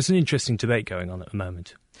view. So it's an interesting debate going on at the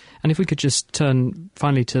moment. And if we could just turn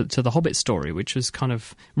finally to the Hobbit story, which was kind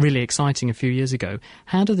of really exciting a few years ago,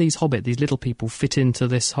 how do these little people, fit into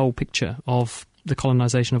this whole picture of the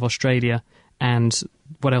colonisation of Australia and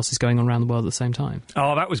what else is going on around the world at the same time?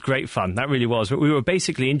 Oh, that was great fun. That really was. But we were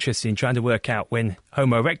basically interested in trying to work out when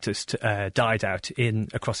Homo erectus died out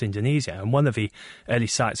across Indonesia. And one of the early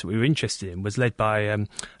sites that we were interested in was led by a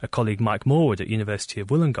colleague, Mike Morwood, at University of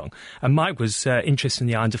Wollongong. And Mike was interested in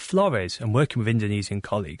the island of Flores and working with Indonesian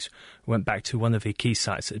colleagues. We went back to one of the key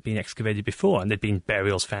sites that had been excavated before, and there'd been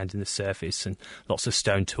burials found in the surface and lots of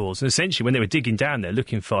stone tools. And essentially, when they were digging down there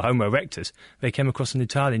looking for Homo erectus, they came across an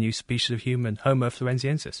entirely new species of human, Homo florenziensis.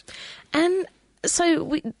 And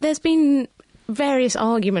so there's been various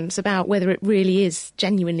arguments about whether it really is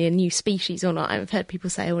genuinely a new species or not. I've heard people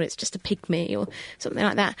say, it's just a pygmy or something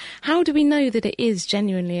like that. How do we know that it is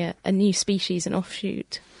genuinely a new species, an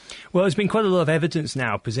offshoot? Well, there's been quite a lot of evidence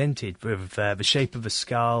now presented with the shape of the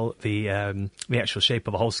skull, the actual shape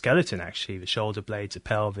of a whole skeleton, actually, the shoulder blades, the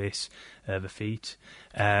pelvis, the feet,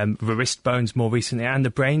 the wrist bones more recently, and the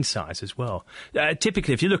brain size as well.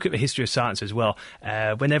 Typically, if you look at the history of science as well,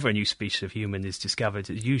 whenever a new species of human is discovered,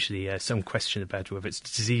 there's usually some question about whether it's a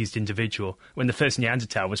diseased individual. When the first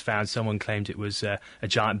Neanderthal was found, someone claimed it was a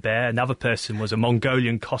giant bear. Another person was a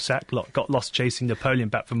Mongolian Cossack, got lost chasing Napoleon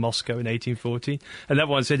back from Moscow in 1814. Another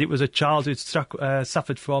one said it was a child who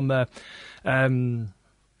suffered from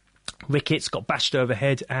rickets, got bashed over the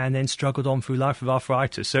head, and then struggled on through life with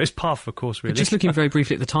arthritis. So it's par for the course, really. But just looking very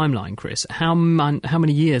briefly at the timeline, Chris, how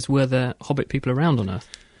many years were the Hobbit people around on Earth?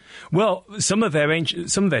 Well, some of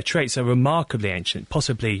their traits are remarkably ancient,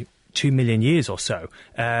 possibly 2 million years or so.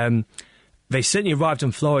 They certainly arrived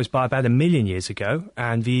on Flores by about 1 million years ago,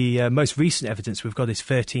 and the most recent evidence we've got is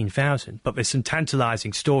 13,000. But there's some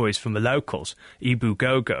tantalising stories from the locals. Ibu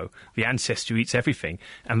Gogo, the ancestor who eats everything,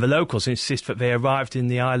 and the locals insist that they arrived in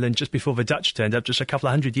the island just before the Dutch turned up, just a couple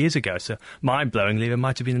of hundred years ago. So, mind-blowingly, there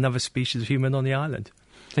might have been another species of human on the island.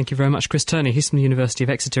 Thank you very much, Chris Turney. He's from the University of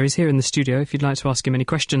Exeter. He's here in the studio. If you'd like to ask him any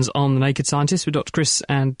questions on The Naked Scientist with Dr. Chris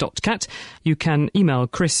and Dr. Kat, you can email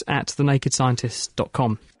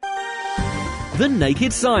chris@thenakedscientist.com. The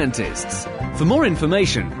Naked Scientists. For more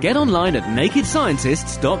information, get online at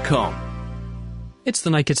nakedscientists.com. It's The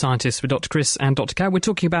Naked Scientists with Dr. Chris and Dr. Kat. We're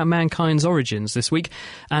talking about mankind's origins this week,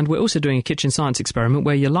 and we're also doing a kitchen science experiment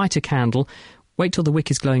where you light a candle, wait till the wick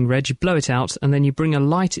is glowing red, you blow it out, and then you bring a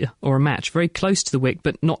lighter or a match very close to the wick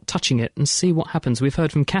but not touching it and see what happens. We've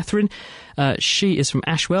heard from Catherine. She is from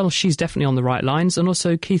Ashwell. She's definitely on the right lines. And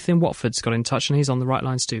also Keith in Watford's got in touch and he's on the right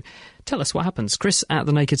lines too. Tell us what happens.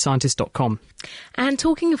 Chris@thenakedscientist.com. And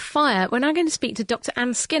talking of fire, we're now going to speak to Dr.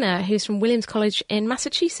 Anne Skinner, who's from Williams College in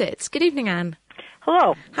Massachusetts. Good evening, Anne.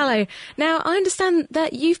 Hello. Hello. Now, I understand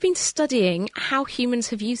that you've been studying how humans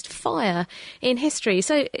have used fire in history.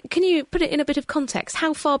 So can you put it in a bit of context?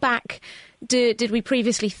 How far back did we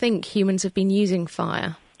previously think humans have been using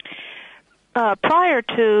fire? Prior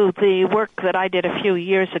to the work that I did a few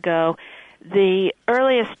years ago, the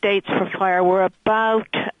earliest dates for fire were about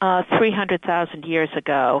 300,000 years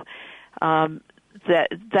ago.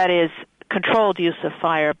 That is controlled use of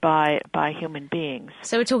fire by human beings.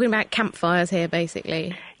 So we're talking about campfires here,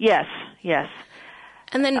 basically. Yes.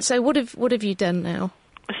 And then, so what have you done now?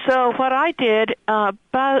 So what I did,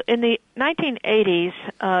 about in the 1980s,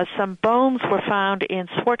 some bones were found in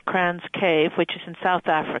Swartkrans Cave, which is in South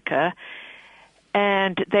Africa,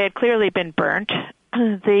 and they had clearly been burnt.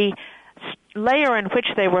 The layer in which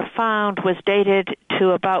they were found was dated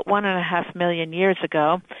to about 1.5 million years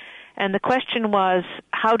ago. And the question was,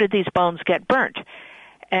 how did these bones get burnt?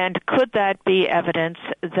 And could that be evidence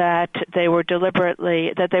that they were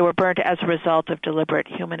burnt as a result of deliberate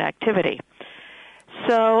human activity?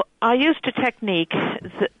 So I used a technique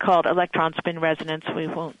called electron spin resonance. We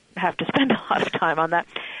won't have to spend a lot of time on that.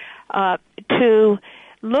 To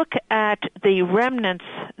look at the remnants,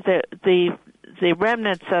 the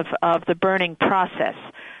remnants of the burning process.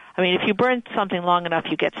 I mean, if you burn something long enough,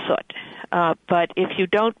 you get soot. But if you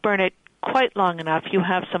don't burn it quite long enough, you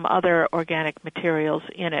have some other organic materials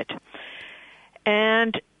in it.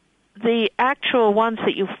 And the actual ones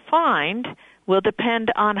that you find will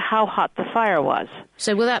depend on how hot the fire was.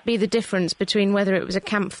 So will that be the difference between whether it was a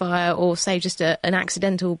campfire or, say, just an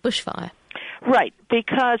accidental bushfire? Right,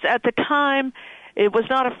 because at the time it was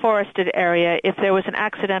not a forested area. If there was an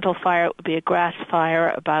accidental fire, it would be a grass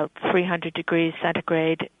fire, about 300 degrees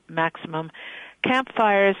centigrade maximum.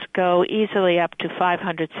 Campfires go easily up to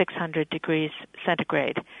 500, 600 degrees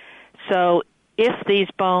centigrade. So if these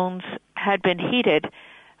bones had been heated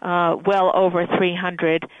well over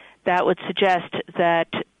 300, that would suggest that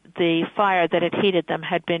the fire that had heated them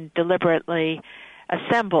had been deliberately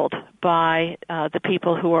assembled by the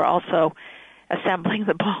people who were also assembling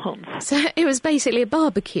the bones. So it was basically a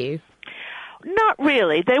barbecue? Not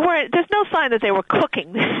really. They weren't. There's no sign that they were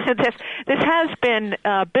cooking. This has been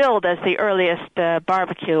billed as the earliest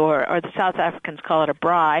barbecue, or the South Africans call it a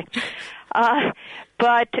braai.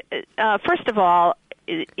 But first of all,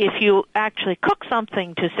 if you actually cook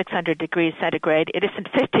something to 600 degrees centigrade, it isn't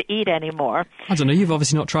fit to eat anymore. I don't know, you've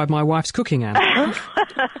obviously not tried my wife's cooking, Anne.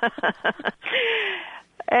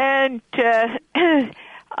 And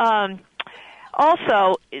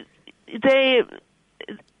also,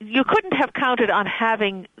 you couldn't have counted on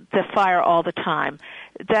having the fire all the time.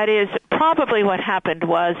 That is, probably what happened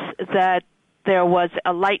was that there was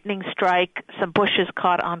a lightning strike, some bushes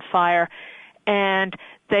caught on fire, and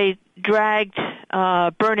they dragged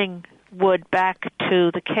burning wood back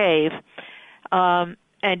to the cave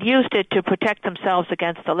and used it to protect themselves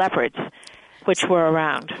against the leopards, which were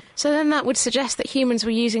around. So then that would suggest that humans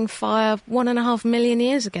were using fire 1.5 million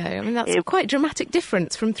years ago. I mean, that's quite a dramatic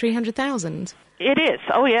difference from 300,000. It is.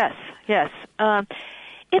 Oh, yes, yes.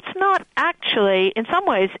 It's not actually, in some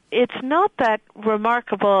ways, it's not that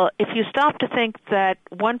remarkable if you stop to think that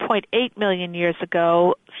 1.8 million years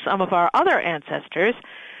ago, some of our other ancestors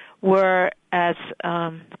were, as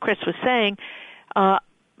Chris was saying,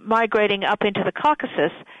 migrating up into the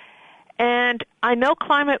Caucasus. And I know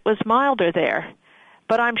climate was milder there,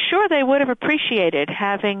 but I'm sure they would have appreciated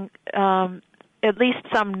having at least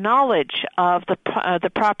some knowledge of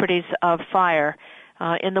the properties of fire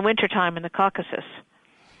in the wintertime in the Caucasus.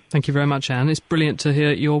 Thank you very much, Anne. It's brilliant to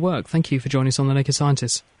hear your work. Thank you for joining us on The Naked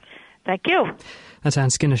Scientist. Thank you. That's Anne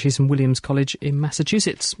Skinner. She's from Williams College in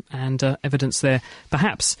Massachusetts, and evidence there,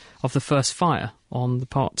 perhaps, of the first fire on the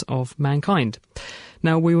part of mankind.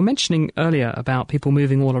 Now, we were mentioning earlier about people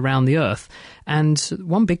moving all around the Earth, and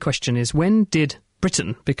one big question is, when did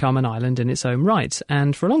Britain become an island in its own right?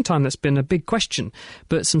 And for a long time that's been a big question,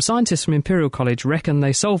 but some scientists from Imperial College reckon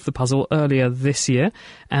they solved the puzzle earlier this year,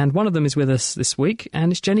 and one of them is with us this week,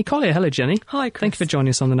 and it's Jenny Collier. Hello, Jenny. Hi, Chris. Thank you for joining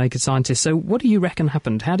us on The Naked Scientist. So what do you reckon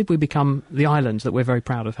happened? How did we become the island that we're very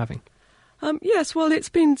proud of having? Yes, well, it's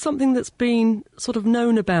been something that's been sort of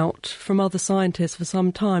known about from other scientists for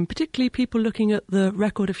some time, particularly people looking at the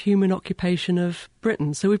record of human occupation of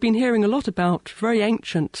Britain. So we've been hearing a lot about very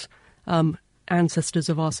ancient ancestors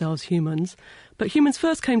of ourselves, humans. But humans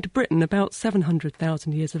first came to Britain about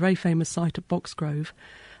 700,000 years, a very famous site at Boxgrove.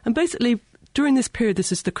 And basically, during this period,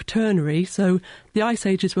 this is the Quaternary, so the ice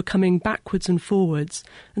ages were coming backwards and forwards.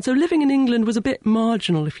 And so living in England was a bit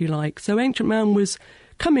marginal, if you like. So ancient man was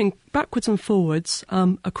coming backwards and forwards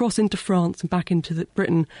across into France and back into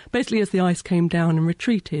Britain, basically as the ice came down and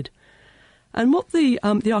retreated. And what the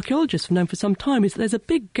archaeologists have known for some time is that there's a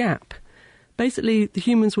big gap. Basically, the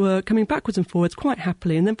humans were coming backwards and forwards quite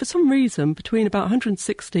happily, and then for some reason, between about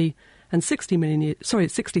 160 and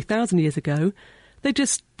 60,000 years ago,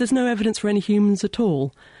 there's no evidence for any humans at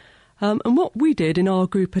all. And what we did in our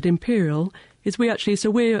group at Imperial is we're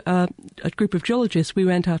a group of geologists. We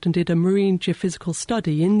went out and did a marine geophysical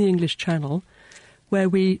study in the English Channel, where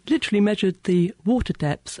we literally measured the water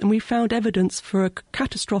depths, and we found evidence for a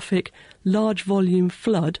catastrophic large volume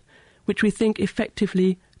flood, which we think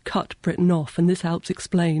effectively cut Britain off, and this helps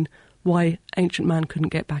explain why ancient man couldn't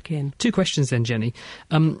get back in. Two questions then, Jenny.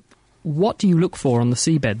 What do you look for on the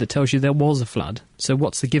seabed that tells you there was a flood? So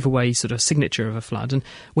what's the giveaway sort of signature of a flood, and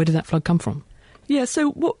where did that flood come from? Yeah, so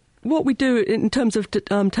what we do in terms of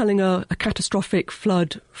telling a catastrophic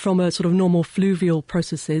flood from a sort of normal fluvial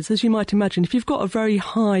processes, as you might imagine, if you've got a very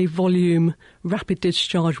high volume, rapid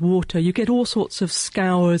discharge water, you get all sorts of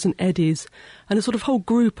scours and eddies and a sort of whole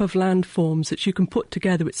group of landforms that you can put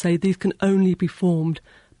together which say these can only be formed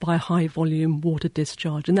by a high volume water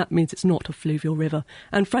discharge, and that means it's not a fluvial river.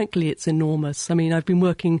 And frankly, it's enormous. I mean, I've been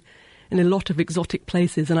working in a lot of exotic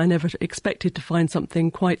places, and I never expected to find something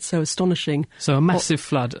quite so astonishing. So a massive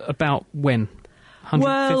flood, about when?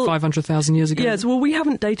 500,000 years ago? Yes, well, we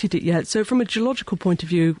haven't dated it yet. So from a geological point of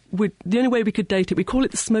view, the only way we could date it, we call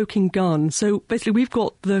it the smoking gun. So basically we've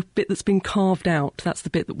got the bit that's been carved out. That's the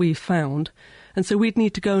bit that we've found. And so we'd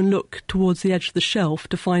need to go and look towards the edge of the shelf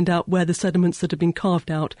to find out where the sediments that had been carved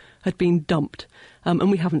out had been dumped. And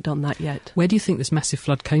we haven't done that yet. Where do you think this massive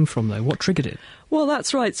flood came from, though? What triggered it? Well,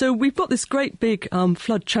 that's right. So we've got this great big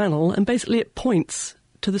flood channel, and basically it points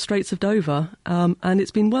to the Straits of Dover, and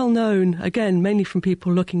it's been well known, again, mainly from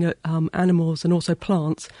people looking at animals and also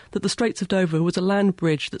plants, that the Straits of Dover was a land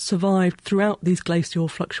bridge that survived throughout these glacial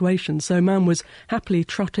fluctuations. So man was happily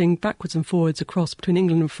trotting backwards and forwards across between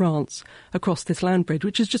England and France across this land bridge,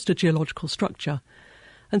 which is just a geological structure.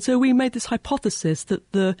 And so we made this hypothesis that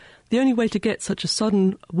the only way to get such a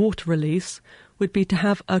sudden water release would be to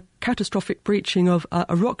have a catastrophic breaching of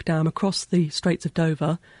a rock dam across the Straits of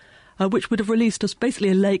Dover, which would have released us basically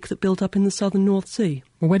a lake that built up in the southern North Sea.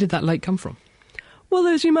 Well, where did that lake come from? Well,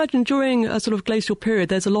 as you imagine, during a sort of glacial period,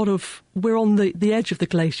 there's a lot of... We're on the edge of the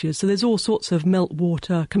glaciers, so there's all sorts of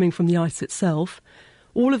meltwater coming from the ice itself.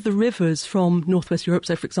 All of the rivers from northwest Europe,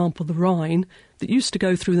 so for example the Rhine, that used to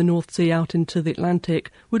go through the North Sea out into the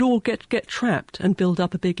Atlantic, would all get trapped and build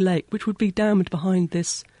up a big lake, which would be dammed behind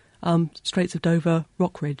this Straits of Dover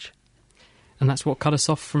rock ridge. And that's what cut us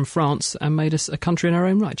off from France and made us a country in our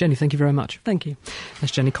own right. Jenny, thank you very much. Thank you.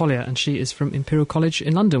 That's Jenny Collier, and she is from Imperial College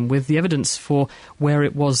in London with the evidence for where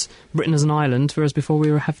it was written as an island, whereas before we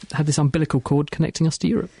had this umbilical cord connecting us to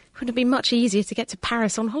Europe. Would have been much easier to get to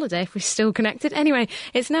Paris on holiday if we're still connected. Anyway,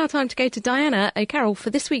 it's now time to go to Diana O'Carroll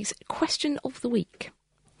for this week's Question of the Week.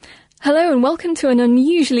 Hello and welcome to an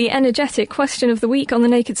unusually energetic Question of the Week on The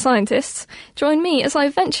Naked Scientists. Join me as I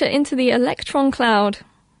venture into the electron cloud.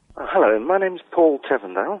 Hello, my name's Paul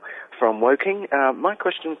Tevendale from Woking. My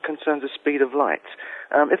question concerns the speed of light.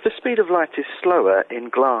 If the speed of light is slower in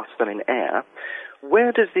glass than in air,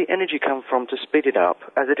 where does the energy come from to speed it up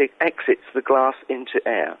as it exits the glass into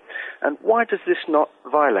air? And why does this not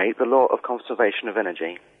violate the law of conservation of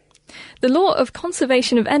energy? The law of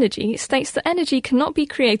conservation of energy states that energy cannot be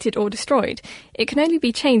created or destroyed. It can only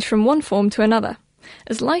be changed from one form to another.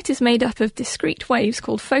 As light is made up of discrete waves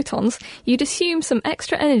called photons, you'd assume some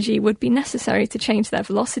extra energy would be necessary to change their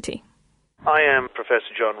velocity. I am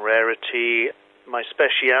Professor John Rarity. My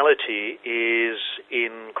speciality is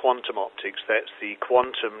in quantum optics. That's the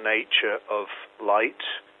quantum nature of light.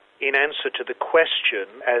 In answer to the question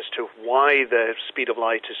as to why the speed of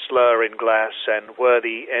light is slower in glass and where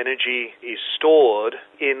the energy is stored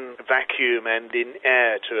in vacuum and in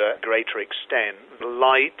air to a greater extent,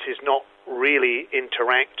 light is not really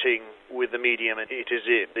interacting with the medium it is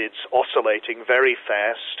in. It's oscillating very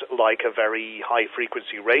fast like a very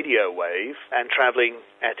high-frequency radio wave and traveling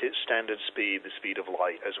at its standard speed, the speed of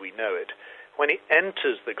light as we know it. When it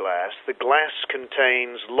enters the glass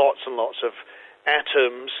contains lots and lots of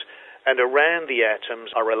atoms, and around the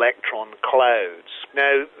atoms are electron clouds.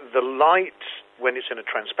 Now, the light, when it's in a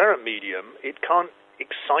transparent medium, it can't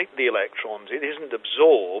excite the electrons. It isn't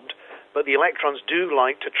absorbed, but the electrons do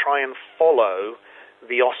like to try and follow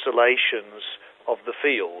the oscillations of the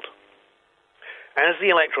field. As the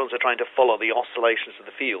electrons are trying to follow the oscillations of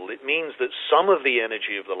the field, it means that some of the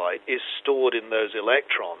energy of the light is stored in those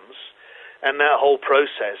electrons, and that whole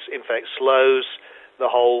process, in fact, slows the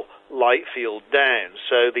whole light field down.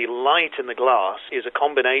 So the light in the glass is a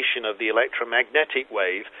combination of the electromagnetic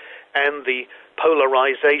wave and the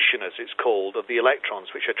polarization, as it's called, of the electrons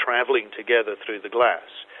which are traveling together through the glass.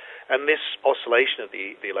 And this oscillation of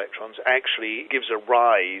the electrons actually gives a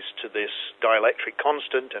rise to this dielectric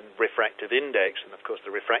constant and refractive index. And of course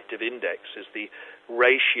the refractive index is the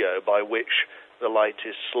ratio by which the light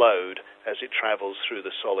is slowed as it travels through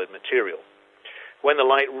the solid material. When the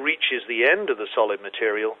light reaches the end of the solid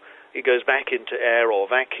material, it goes back into air or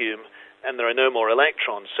vacuum, and there are no more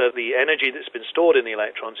electrons. So the energy that's been stored in the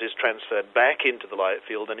electrons is transferred back into the light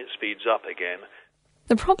field and it speeds up again.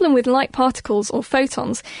 The problem with light particles, or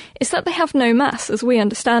photons, is that they have no mass as we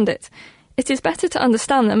understand it. It is better to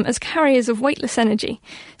understand them as carriers of weightless energy.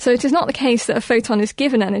 So it is not the case that a photon is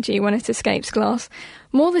given energy when it escapes glass,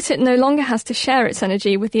 more that it no longer has to share its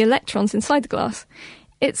energy with the electrons inside the glass.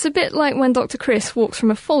 It's a bit like when Dr. Chris walks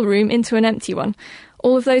from a full room into an empty one.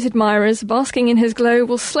 All of those admirers basking in his glow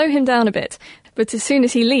will slow him down a bit, but as soon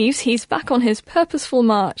as he leaves, he's back on his purposeful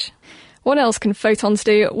march. What else can photons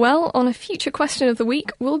do? Well, on a future Question of the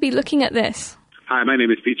Week, we'll be looking at this. Hi, my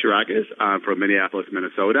name is Pete Chirakis. I'm from Minneapolis,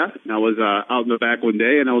 Minnesota. And I was out in the back one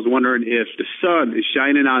day, and I was wondering if the sun is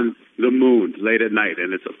shining on the moon late at night,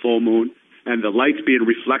 and it's a full moon, and the light's being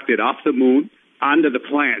reflected off the moon onto the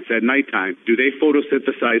plants at nighttime. Do they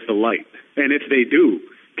photosynthesize the light? And if they do,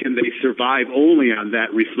 can they survive only on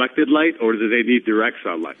that reflected light, or do they need direct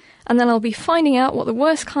sunlight? And then I'll be finding out what the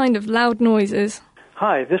worst kind of loud noise is.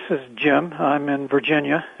 Hi, this is Jim. I'm in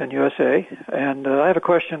Virginia in USA, and I have a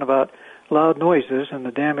question about loud noises and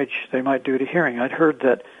the damage they might do to hearing. I'd heard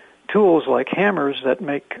that tools like hammers that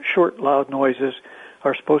make short, loud noises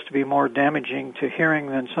are supposed to be more damaging to hearing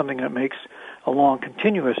than something that makes a long,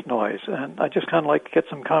 continuous noise. And I just kind of like to get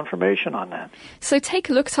some confirmation on that. So take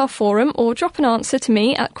a look at our forum or drop an answer to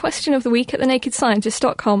me at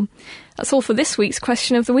questionoftheweek@thenakedscientist.com. That's all for this week's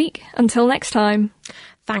Question of the Week. Until next time.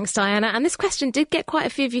 Thanks, Diana. And this question did get quite a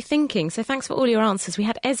few of you thinking, so thanks for all your answers. We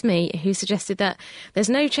had Esme, who suggested that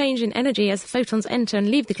there's no change in energy as the photons enter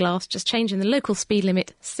and leave the glass, just change in the local speed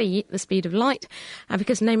limit, c, the speed of light. And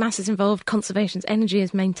because no mass is involved, conservation's energy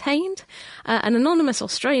is maintained. An anonymous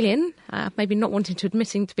Australian, maybe not wanting to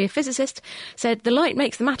admitting to be a physicist, said the light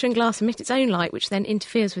makes the matter in glass emit its own light, which then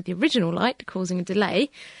interferes with the original light, causing a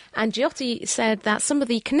delay. And Giotti said that some of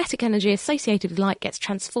the kinetic energy associated with light gets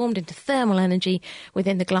transformed into thermal energy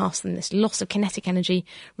within the glass, and this loss of kinetic energy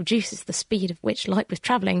reduces the speed of which light was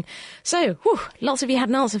travelling. So, lots of you had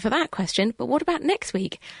an answer for that question, but what about next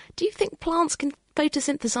week? Do you think plants can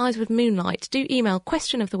photosynthesise with moonlight? Do email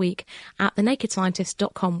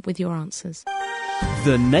questionoftheweek@thenakedscientist.com with your answers.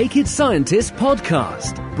 The Naked Scientist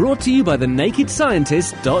Podcast, brought to you by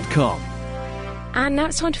thenakedscientist.com. And now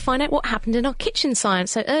it's time to find out what happened in our kitchen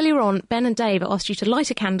science. So earlier on, Ben and Dave asked you to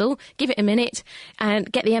light a candle, give it a minute,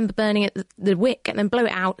 and get the ember burning at the wick, and then blow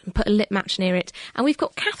it out and put a lit match near it. And we've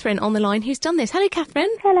got Catherine on the line who's done this. Hello,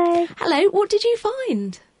 Catherine. Hello. Hello. What did you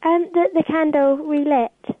find? The candle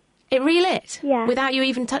relit. It relit? Yeah. Without you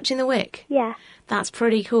even touching the wick? Yeah. That's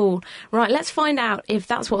pretty cool. Right, let's find out if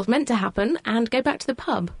that's what's meant to happen and go back to the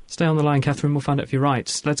pub. Stay on the line, Catherine. We'll find out if you're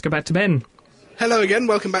right. Let's go back to Ben. Hello again,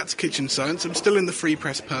 welcome back to Kitchen Science. I'm still in the Free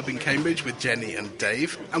Press pub in Cambridge with Jenny and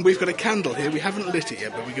Dave, and we've got a candle here. We haven't lit it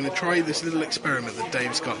yet, but we're going to try this little experiment that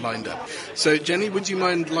Dave's got lined up. So, Jenny, would you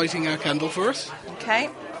mind lighting our candle for us? Okay,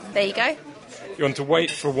 there you go. You want to wait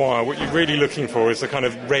for a while. What you're really looking for is a kind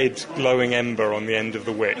of red glowing ember on the end of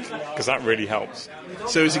the wick, because that really helps.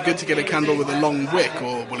 So is it good to get a candle with a long wick,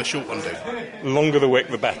 or will a short one do? The longer the wick,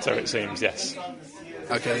 the better, it seems, yes.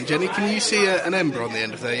 Okay, then Jenny, can you see an ember on the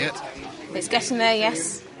end of there yet? It's getting there,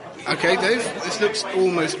 yes. Okay, Dave, this looks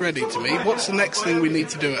almost ready to me. What's the next thing we need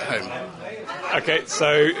to do at home? Okay,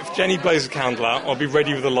 so if Jenny blows a candle out, I'll be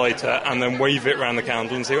ready with a lighter and then wave it around the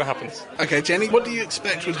candle and see what happens. Okay, Jenny, what do you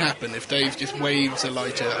expect would happen if Dave just waves a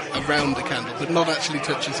lighter around the candle but not actually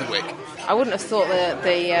touches the wick? I wouldn't have thought that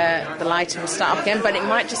the lighter would start up again, but it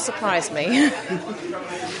might just surprise me.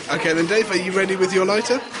 Okay, then Dave, are you ready with your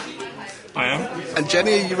lighter? I am. And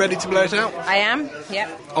Jenny, are you ready to blow it out? I am, yep.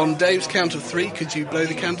 On Dave's count of 3, could you blow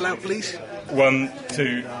the candle out, please? 1,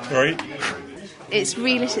 2, 3. It's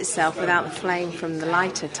relit itself without the flame from the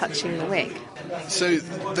lighter touching the wick. So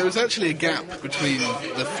there was actually a gap between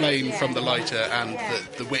the flame from the lighter and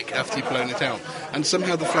the wick after you'd blown it out, and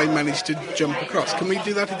somehow the flame managed to jump across. Can we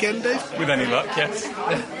do that again, Dave? With any luck, yes.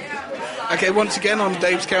 Okay, once again on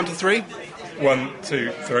Dave's count of 3. 1,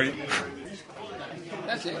 2, 3.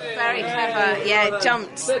 Very clever. Yeah, it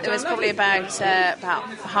jumped. There was probably about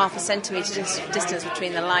half a centimetre distance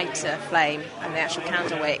between the lighter flame and the actual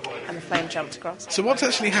candle wick, and the flame jumped across. So what's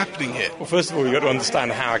actually happening here? Well, first of all, you've got to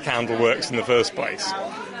understand how a candle works in the first place.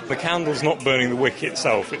 The candle's not burning the wick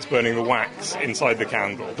itself, it's burning the wax inside the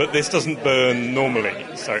candle. But this doesn't burn normally,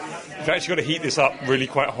 so you've actually got to heat this up really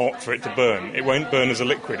quite hot for it to burn. It won't burn as a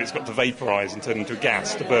liquid, it's got to vaporise and turn into a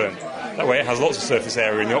gas to burn. That way it has lots of surface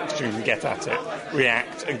area and the oxygen can get at it,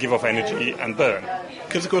 react and give off energy and burn.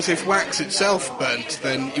 Because, of course, if wax itself burnt,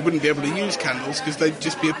 then you wouldn't be able to use candles because they'd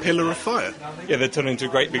just be a pillar of fire. Yeah, they'd turn into a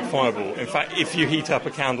great big fireball. In fact, if you heat up a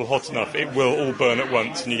candle hot enough, it will all burn at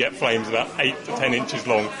once and you get flames about 8 to 10 inches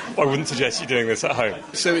long. I wouldn't suggest you doing this at home.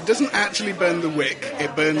 So it doesn't actually burn the wick,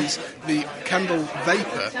 it burns the candle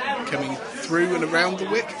vapour coming through and around the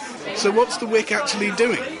wick. So what's the wick actually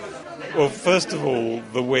doing? Well, first of all,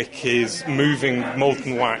 the wick is moving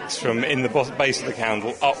molten wax from in the base of the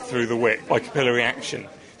candle up through the wick by capillary action.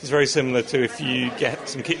 It's very similar to if you get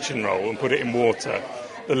some kitchen roll and put it in water,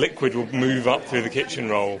 the liquid will move up through the kitchen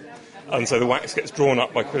roll, and so the wax gets drawn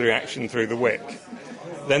up by capillary action through the wick.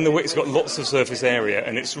 Then the wick's got lots of surface area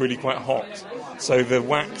and it's really quite hot, so the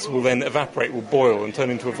wax will then evaporate, will boil and turn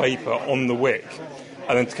into a vapour on the wick,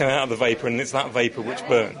 and then come out of the vapour, and it's that vapour which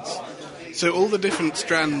burns. So all the different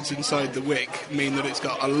strands inside the wick mean that it's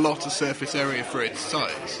got a lot of surface area for its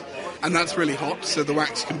size. And that's really hot, so the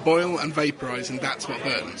wax can boil and vaporise, and that's what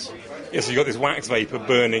burns. Yeah, so you've got this wax vapour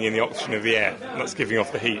burning in the oxygen of the air, and that's giving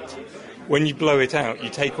off the heat. When you blow it out, you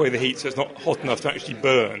take away the heat so it's not hot enough to actually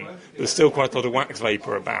burn. There's still quite a lot of wax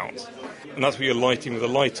vapour about. And that's what you're lighting with a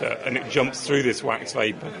lighter, and it jumps through this wax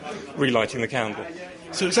vapour, relighting the candle.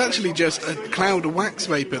 So it's actually just a cloud of wax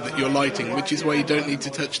vapour that you're lighting, which is why you don't need to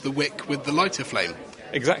touch the wick with the lighter flame.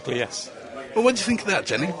 Exactly, yes. Well, what do you think of that,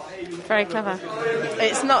 Jenny? Very clever.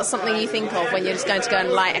 It's not something you think of when you're just going to go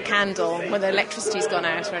and light a candle when the electricity's gone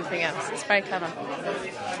out or anything else. It's very clever.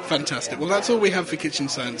 Fantastic. Well, that's all we have for Kitchen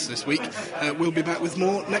Science this week. We'll be back with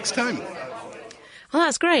more next time. Well,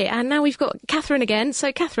 that's great. And now we've got Catherine again.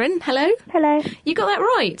 So, Catherine, hello. Hello. You got that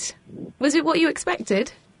right. Was it what you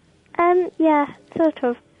expected? Yeah, sort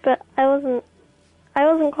of. But I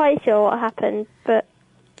wasn't quite sure what happened, but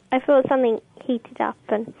I thought something heated up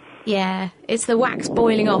and... Yeah, it's the wax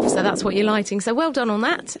boiling off, so that's what you're lighting. So well done on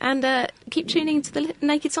that, and keep tuning to the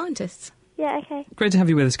Naked Scientists. Yeah, okay. Great to have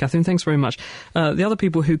you with us, Catherine. Thanks very much. The other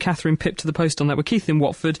people who Catherine pipped to the post on that were Keith in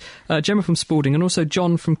Watford, Gemma from Spalding, and also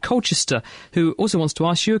John from Colchester, who also wants to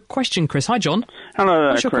ask you a question, Chris. Hi, John. Hello there,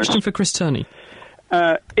 What's your Chris. question for Chris Turney?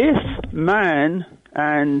 If man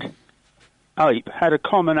and ape had a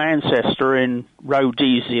common ancestor in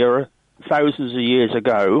Rhodesia thousands of years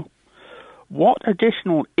ago, what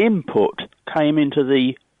additional input came into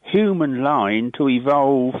the human line to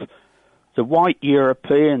evolve the white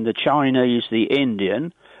European, the Chinese, the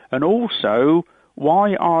Indian, and also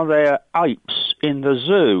why are there apes in the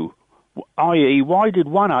zoo? I.e., why did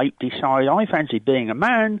one ape decide, I fancy being a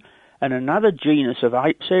man, and another genus of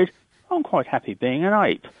ape said, I'm quite happy being an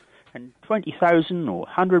ape. And 20,000 or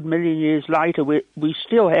 100 million years later, we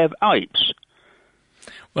still have apes.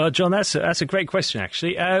 Well, John, that's a great question,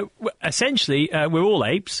 actually. Essentially, we're all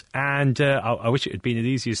apes, and I wish it had been as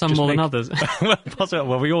easy as some just more than others.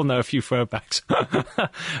 Well, we all know a few throwbacks.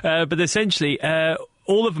 But essentially,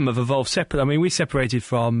 all of them have evolved separately. I mean, we separated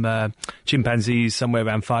from chimpanzees somewhere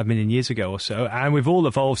around 5 million years ago or so, and we've all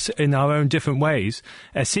evolved in our own different ways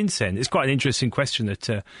since then. It's quite an interesting question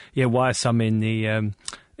that, why are some in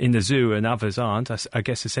the zoo and others aren't? I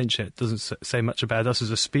guess essentially it doesn't say much about us as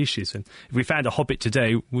a species. And if we found a hobbit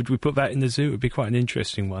today, would we put that in the zoo? It would be quite an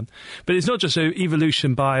interesting one. But it's not just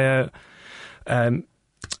evolution by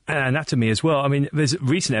anatomy as well. I mean, there's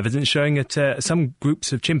recent evidence showing that some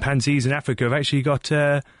groups of chimpanzees in Africa have actually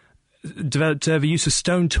developed the use of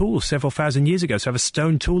stone tools several thousand years ago. So have a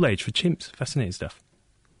stone tool age for chimps. Fascinating stuff.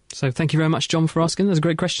 So thank you very much, John, for asking. That's a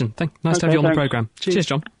great question. Nice to have you on the programme. Cheers,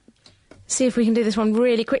 John. See if we can do this one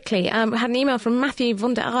really quickly. We had an email from Matthew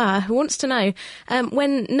von der Aar who wants to know,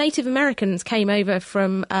 when Native Americans came over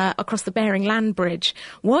from across the Bering Land Bridge,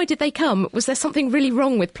 why did they come? Was there something really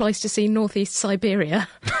wrong with Pleistocene northeast Siberia?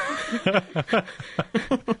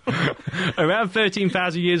 Around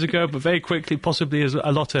 13,000 years ago, but very quickly, possibly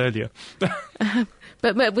a lot earlier.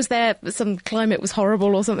 But was there some climate was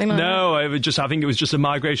horrible or something like that? No, I think it was just a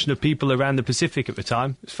migration of people around the Pacific at the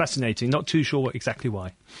time. It's fascinating. Not too sure exactly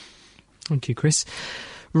why. Thank you, Chris.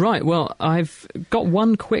 Right, well, I've got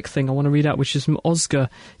one quick thing I want to read out, which is from Oscar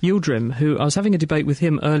Yildirim, who I was having a debate with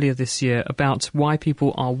him earlier this year about why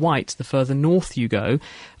people are white the further north you go.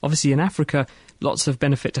 Obviously, in Africa, lots of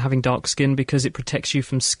benefit to having dark skin because it protects you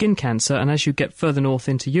from skin cancer, and as you get further north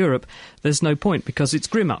into Europe, there's no point because it's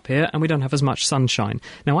grim up here and we don't have as much sunshine.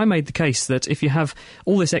 Now, I made the case that if you have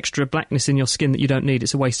all this extra blackness in your skin that you don't need,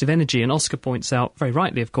 it's a waste of energy, and Oscar points out, very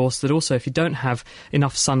rightly of course, that also if you don't have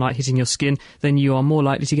enough sunlight hitting your skin, then you are more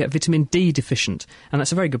likely to get vitamin D deficient, and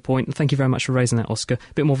that's a very good point, and thank you very much for raising that, Oscar.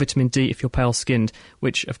 A bit more vitamin D if you're pale-skinned,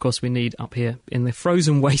 which of course we need up here in the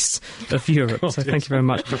frozen wastes of Europe, so thank you very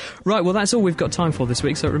much. Right, well, that's all we've got time for this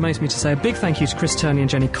week, so it remains me to say a big thank you to Chris Turney and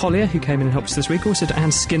Jenny Collier, who came in and helped us this week, also to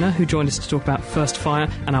Anne Skinner, who joined us to talk about First Fire,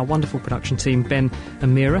 and our wonderful production team, Ben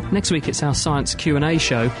and Mira. Next week it's our Science Q&A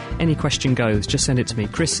show. Any question goes, just send it to me,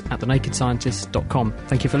 chris@thenakedscientist.com.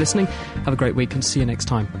 Thank you for listening, have a great week, and see you next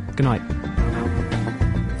time. Good night.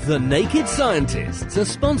 The Naked Scientists are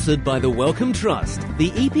sponsored by the Wellcome Trust, the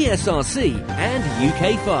EPSRC and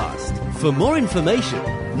UK Fast. For more information,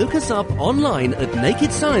 look us up online at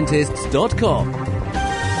nakedscientists.com.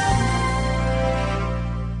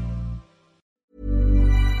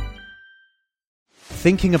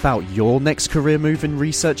 Thinking about your next career move in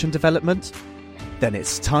research and development? Then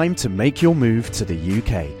it's time to make your move to the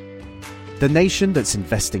UK. The nation that's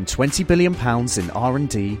investing £20 billion in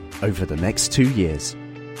R&D over the next 2 years.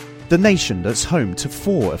 The nation that's home to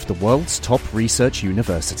 4 of the world's top research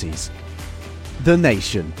universities. The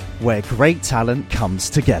nation where great talent comes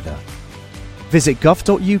together. Visit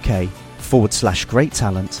gov.uk/great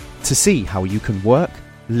talent to see how you can work,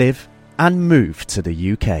 live and move to the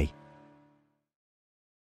UK.